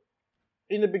know,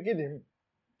 in the beginning,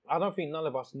 I don't think none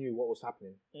of us knew what was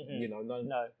happening. You know,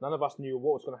 none of us knew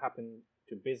what was going to happen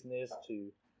to business,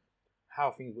 to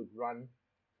how things would run.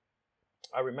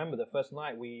 I remember the first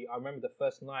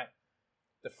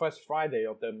Friday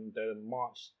of the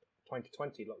March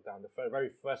 2020 lockdown, the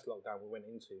very first lockdown we went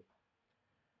into.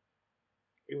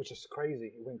 It was just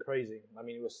crazy. It went crazy. I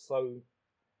mean, it was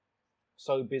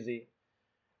so busy.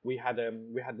 We had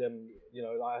you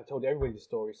know, I told everybody the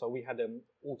story. So we had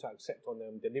auto accept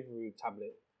on delivery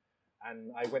tablet,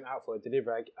 and I went out for a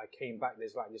delivery. I came back.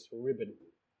 There's like this ribbon,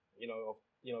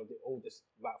 all this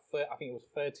I think it was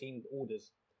 13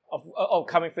 orders. Of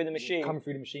coming through the machine. Coming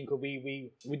through the machine, because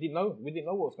we didn't know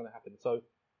what was going to happen. So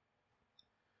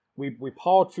we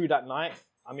piled through that night.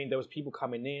 I mean, there was people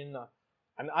coming in,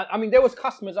 and I mean there was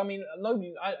customers. I mean,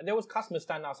 there was customers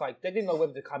standing outside. They didn't know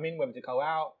whether to come in, whether to go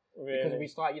out, because we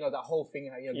started, that whole thing,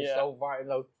 the cell virus.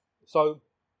 So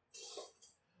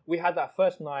we had that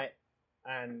first night,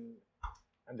 and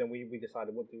then we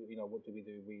decided what do we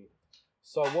do?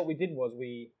 So what we did was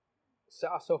we set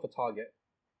ourselves a target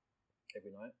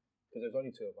every night, because there was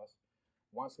only 2 of us.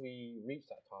 Once we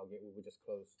reached that target, we would just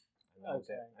close, and that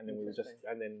was it. And then we would just,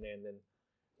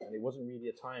 and it wasn't really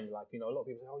a time, like, a lot of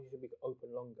people say, oh, you should be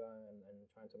open longer and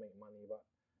trying to make money, but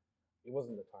it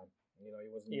wasn't the time. It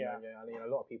wasn't. I mean, there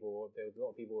was a lot of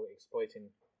people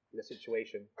exploiting the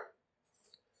situation.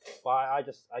 But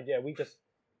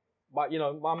but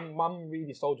Mum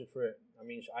really soldiered through it. I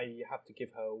mean, I have to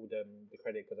give her all the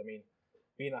credit, because I mean,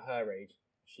 being at her age,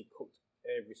 she cooked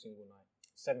every single night,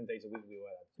 7 days a week we were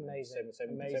at. Amazing.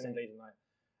 7 days a night,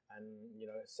 and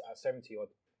at 70 odd,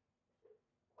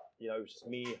 it was just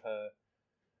me, her,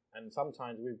 and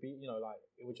sometimes we'd be,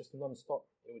 it was just non-stop.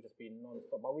 It would just be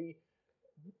non-stop.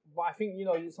 But I think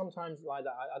sometimes like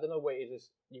that. I don't know what it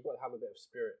is. You've got to have a bit of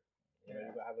spirit. You've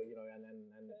got to have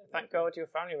and thank God you're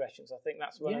family restaurants. I think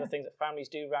that's one of the things that families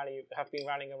have been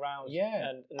rallying around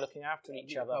and looking after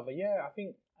each other. Yeah, I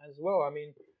think as well. I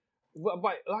mean. But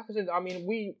like I said, I mean,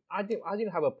 I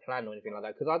didn't have a plan or anything like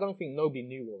that, because I don't think nobody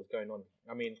knew what was going on.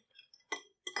 I mean,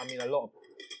 a lot of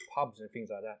pubs and things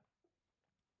like that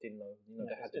didn't know.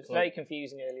 They had to it's very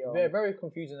confusing early on. Very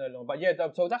confusing early on. But yeah,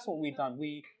 so that's what we've done.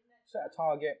 We set a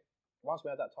target. Once we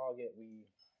had that target, we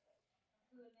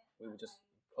would just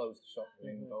close the shop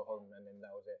and go home, and then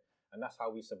that was it. And that's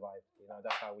how we survived.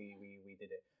 That's how we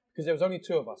did it. Because there was only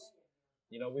 2 of us.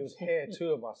 We was here,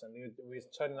 2 of us, and we was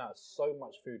turning out so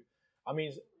much food. I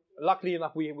mean, luckily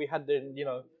enough, we had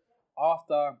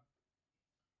after,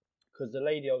 because the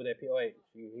lady over there, POA,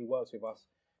 who works with us,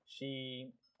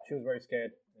 she was very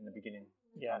scared in the beginning,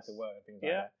 trying to work and things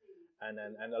like that. And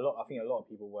I think a lot of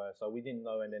people were, so we didn't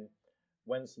know. And then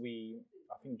once she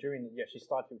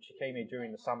came here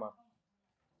during the summer,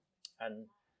 and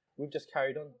we've just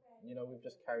carried on. We've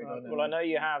just carried on. Well, I know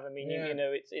you have. I mean,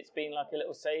 it's been like a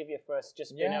little saviour for us,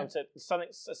 just being able to something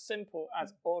as simple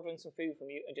as ordering some food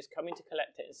from you and just coming to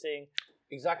collect it and seeing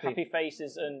happy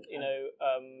faces and a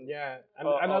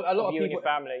lot of people, and your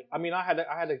family. I mean, I had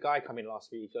a guy come in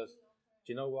last week. He goes,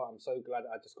 "Do you know what? I'm so glad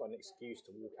I just got an excuse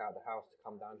to walk out of the house to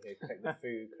come down here, collect the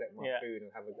food, collect my food,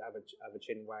 and have a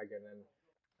chin wagon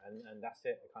and that's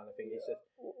it, kind of thing." It's just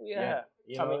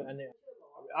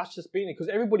that's just being it, because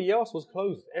everybody else was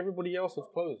closed.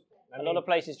 A lot of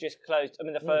places just closed. I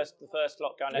mean, the first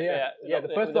lockdown. The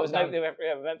first lockdown.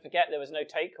 Don't forget, there was no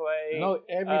takeaway. No,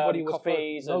 everybody was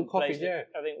coffees. No coffees.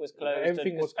 Everything was closed.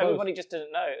 Everything was closed. Everybody just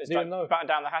didn't know. It was batten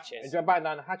down the hatches. Batten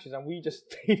down the hatches, and we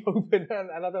just stayed open.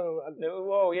 And I don't know.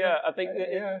 Well, I think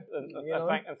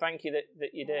and thank you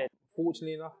that you did.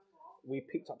 Fortunately enough, we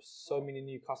picked up so many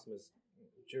new customers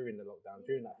during the lockdown.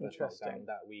 During that first lockdown,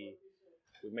 that we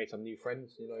made some new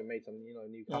friends. We made some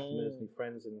new customers, new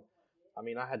friends, and. I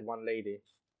mean, I had one lady,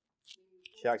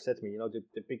 she actually said to me,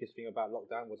 the biggest thing about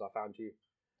lockdown was I found you.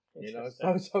 You know,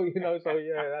 so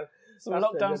yeah. Some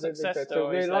lockdown success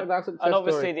stories. And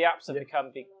obviously the apps have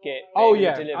become big.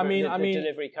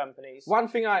 Delivery companies. One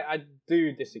thing I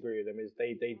do disagree with them is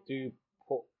they do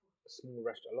put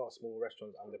a lot of small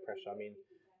restaurants under pressure. I mean,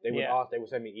 they would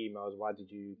send me emails, why did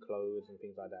you close and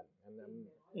things like that.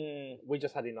 And we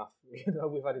just had enough. You know,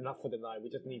 we've had enough for the night. We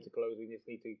just need to close. We just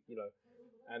need to, you know.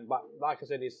 But like I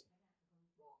said, it's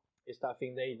that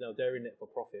thing. They're in it for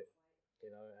profit. You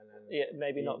know,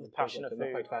 maybe not the passion of food.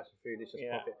 Not passion of food. It's just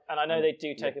profit. And I know they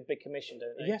do take a big commission,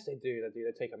 don't they? Yes, they do.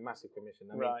 They take a massive commission.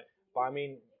 Right.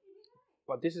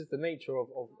 But this is the nature of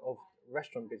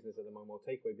restaurant business at the moment, or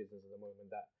takeaway business at the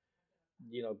moment. That,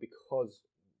 you know, because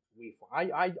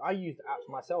I use the apps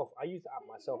myself. I use the app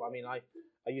myself. I mean, I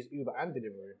use Uber and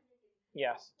Deliveroo.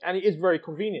 Yes. And it is very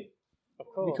convenient. Of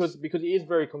course. Because it is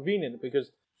very convenient.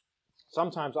 Because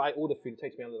sometimes I order food, it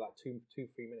takes me under like 2-3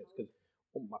 minutes because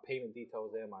my payment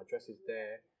details there, my address is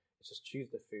there. It's just choose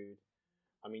the food.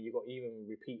 I mean, you've got even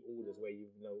repeat orders where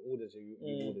orders you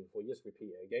ordered before, you just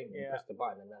repeat it again. You press the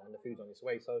button and the food's on its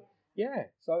way. So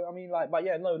I mean,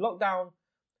 lockdown,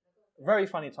 very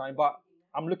funny time, but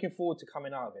I'm looking forward to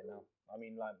coming out of it now. I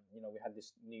mean, like, you know, we had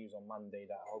this news on Monday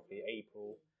that hopefully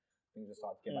April things will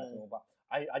start to get back to normal. But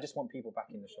I just want people back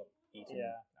in the shop eating.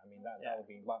 Yeah. I mean, that would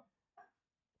be. But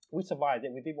we survived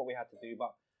it. We did what we had to do,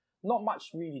 but not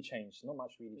much really changed. Not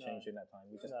much really changed in that time.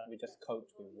 We just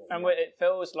coped with what. And it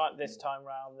feels like this time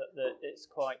round that it's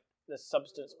quite the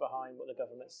substance behind what the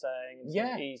government's saying.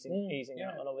 And easing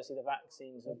out, and obviously the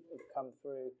vaccines have come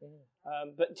through.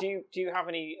 But do you have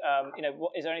any?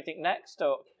 Is there anything next?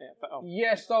 Or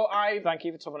yes. So thank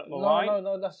you for topping up my wine.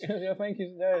 No. That's thank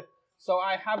you. So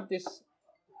I have this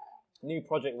new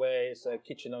project where it's a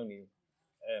kitchen only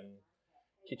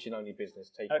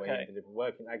business, takeaway and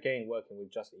delivery, working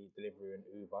with Just Eat, Deliveroo and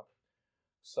Uber.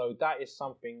 So that is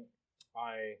something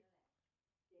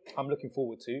I'm looking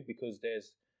forward to, because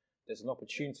there's an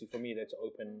opportunity for me there to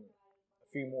open a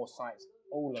few more sites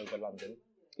all over London.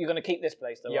 You're going to keep this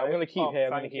place though, Yeah, right? I'm going to keep here.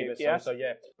 I'm going to keep it. Yes. So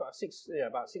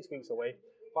about 6 weeks away.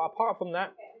 But apart from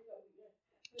that,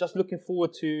 just looking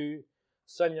forward to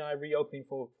Sanya reopening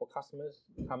for customers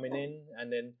coming in,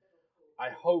 and then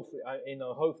hopefully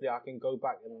I can go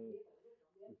back and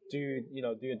do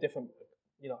a different,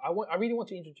 I really want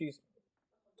to introduce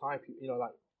Thai,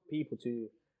 people to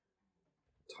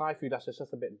Thai food that's just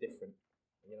a bit different.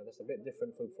 That's a bit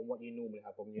different from what you normally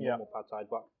have from your normal pad Thai.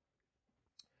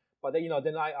 But then,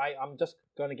 I'm just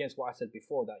going against what I said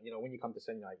before, that, when you come to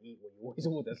Sanya, I eat what you always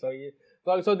order.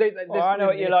 I know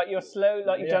what you're like. You're slow,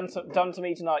 like you've done to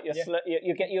me tonight. You're slow.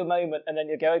 You get your moment, and then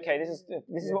you go, okay, this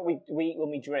is what we eat when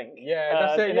we drink. Yeah,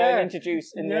 that's it. And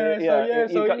introduce.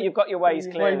 You've got your ways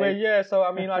clearly. Yeah. So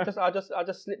I mean, I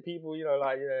just slip people,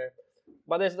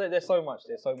 But there's so much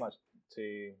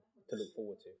to look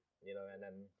forward to, and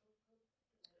then.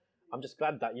 I'm just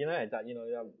glad that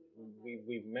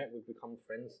we've met, we've become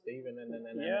friends, Steve, and then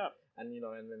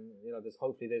there's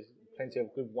hopefully plenty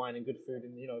of good wine and good food,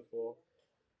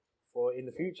 for in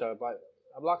the future. But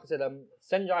like I said,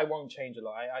 Senjai won't change a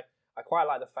lot. I quite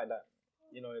like the fact that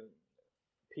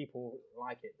people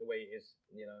like it the way it is,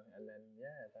 and then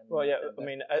I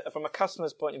mean, from a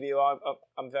customer's point of view,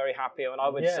 I'm very happy, and I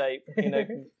would say,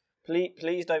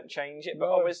 Please don't change it, but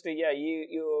obviously,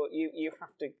 you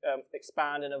have to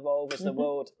expand and evolve as the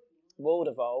world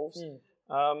evolves.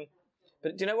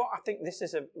 But do you know what? I think this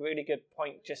is a really good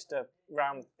point just to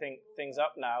round things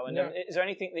up now. And is there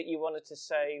anything that you wanted to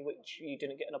say which you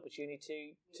didn't get an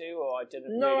opportunity to, or I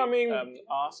didn't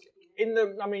ask?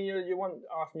 You want to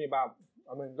ask me about.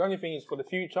 The only thing is for the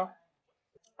future.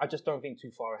 I just don't think too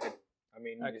far ahead.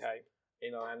 Okay.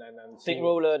 And I think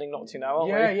we're all learning not to now,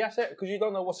 aren't we? Yeah, that's it. Because you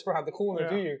don't know what's around the corner,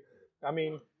 do you?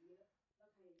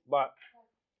 But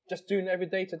just doing it every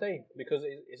day to day, because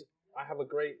I have a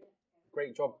great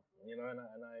job, and I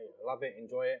love it,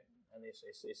 enjoy it, and it's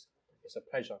a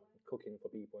pleasure cooking for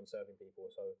people and serving people.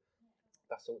 So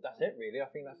that's it, really. I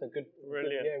think that's a good.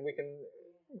 Brilliant. We can.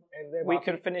 We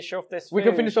can finish off this food. We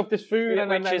can finish off this food,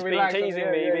 which has been teasing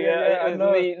me.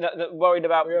 Worried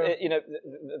about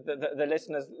the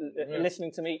listeners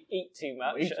listening to me eat too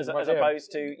much, as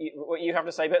opposed to what you have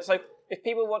to say. But so, if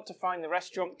people want to find the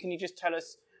restaurant, can you just tell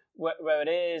us where it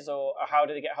is, or how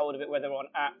do they get hold of it? Whether on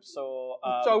apps or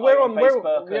on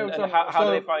Facebook, and how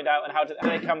do they find out, and how do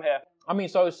they come here?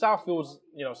 So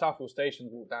Southfield Station,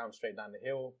 walk straight down the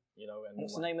hill. And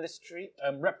what's the name of the street?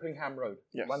 Replingham Road.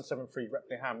 Yes. 173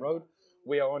 Replingham Road.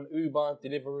 We are on Uber,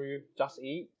 Deliveroo, Just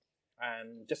Eat,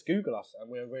 and just Google us, and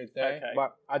we're there. Okay.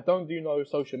 But I don't do no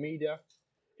social media.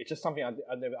 It's just something I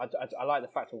like the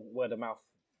fact of word of mouth.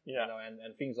 Yeah.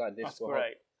 And things like this. That's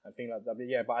great. and things like that. But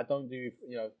yeah, but I don't do,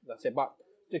 that's it. But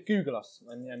just Google us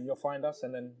and you'll find us,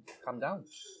 and then come down.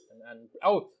 And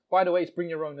oh, by the way, it's bring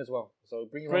your own as well. So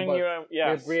bring your own.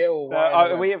 Yes. Beer or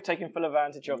wine. We have taken full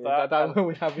advantage of that. That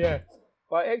we have, yeah.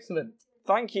 But excellent.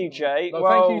 Thank you, Jay. No,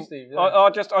 thank you, Steve. Yeah.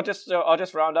 I'll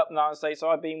just round up now and say, so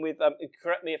I've been with,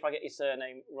 correct me if I get your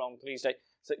surname wrong, please, Jay.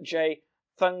 So Jay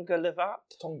Thungavilat.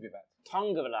 Tongvilat.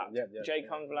 Jay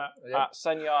Tongvilat at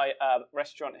Senyai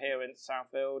restaurant here in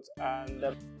Southfields.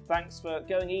 And thanks for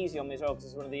going easy on me as well, because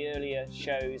it's one of the earlier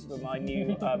shows for my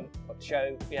new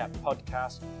show,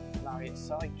 podcast, Marriott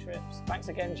Side Trips. Thanks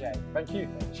again, Jay. Thank you.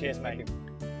 Cheers, mate.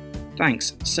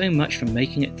 Thanks so much for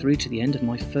making it through to the end of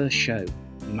my first show,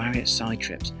 Marriott Side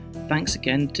Trips. Thanks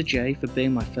again to Jay for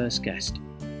being my first guest.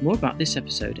 More about this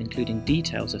episode, including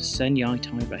details of Senyai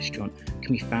Thai restaurant,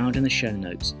 can be found in the show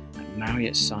notes at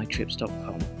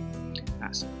marriottssidetrips.com.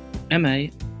 That's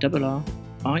MARRIOTTS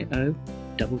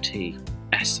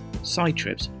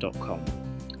sidetrips.com.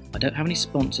 I don't have any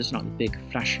sponsors like the big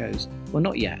flash shows, well,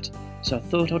 not yet, so I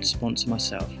thought I'd sponsor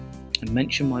myself and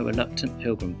mention my Reluctant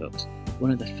Pilgrim books,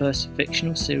 one of the first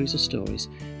fictional series of stories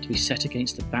to be set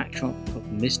against the backdrop of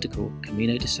the mystical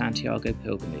Camino de Santiago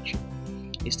pilgrimage.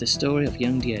 It's the story of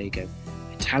young Diego,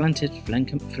 a talented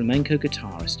flamenco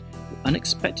guitarist who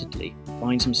unexpectedly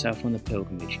finds himself on the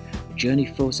pilgrimage, a journey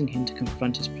forcing him to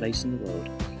confront his place in the world.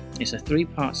 It's a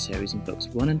 3-part series, and books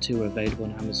 1 and 2 are available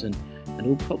on Amazon and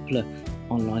all popular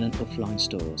online and offline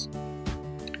stores.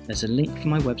 There's a link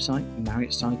from my website,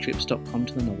 marriottssidetrips.com,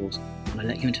 to the novels, and I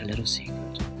let you into a little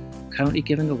secret. Currently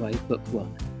giving away book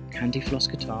 1, Candy Floss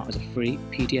Guitar, as a free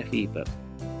PDF ebook.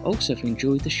 Also, if you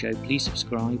enjoyed the show, please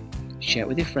subscribe, share it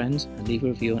with your friends, and leave a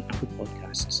review on Apple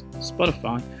Podcasts,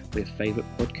 Spotify, or your favourite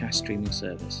podcast streaming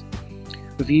service.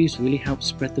 Reviews really help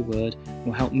spread the word and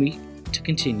will help me to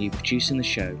continue producing the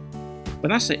show. But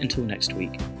that's it until next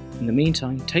week. In the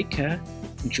meantime, take care,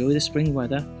 enjoy the spring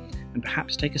weather, and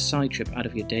perhaps take a side trip out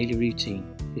of your daily routine,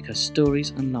 because stories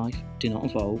and life do not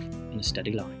evolve in a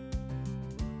steady line.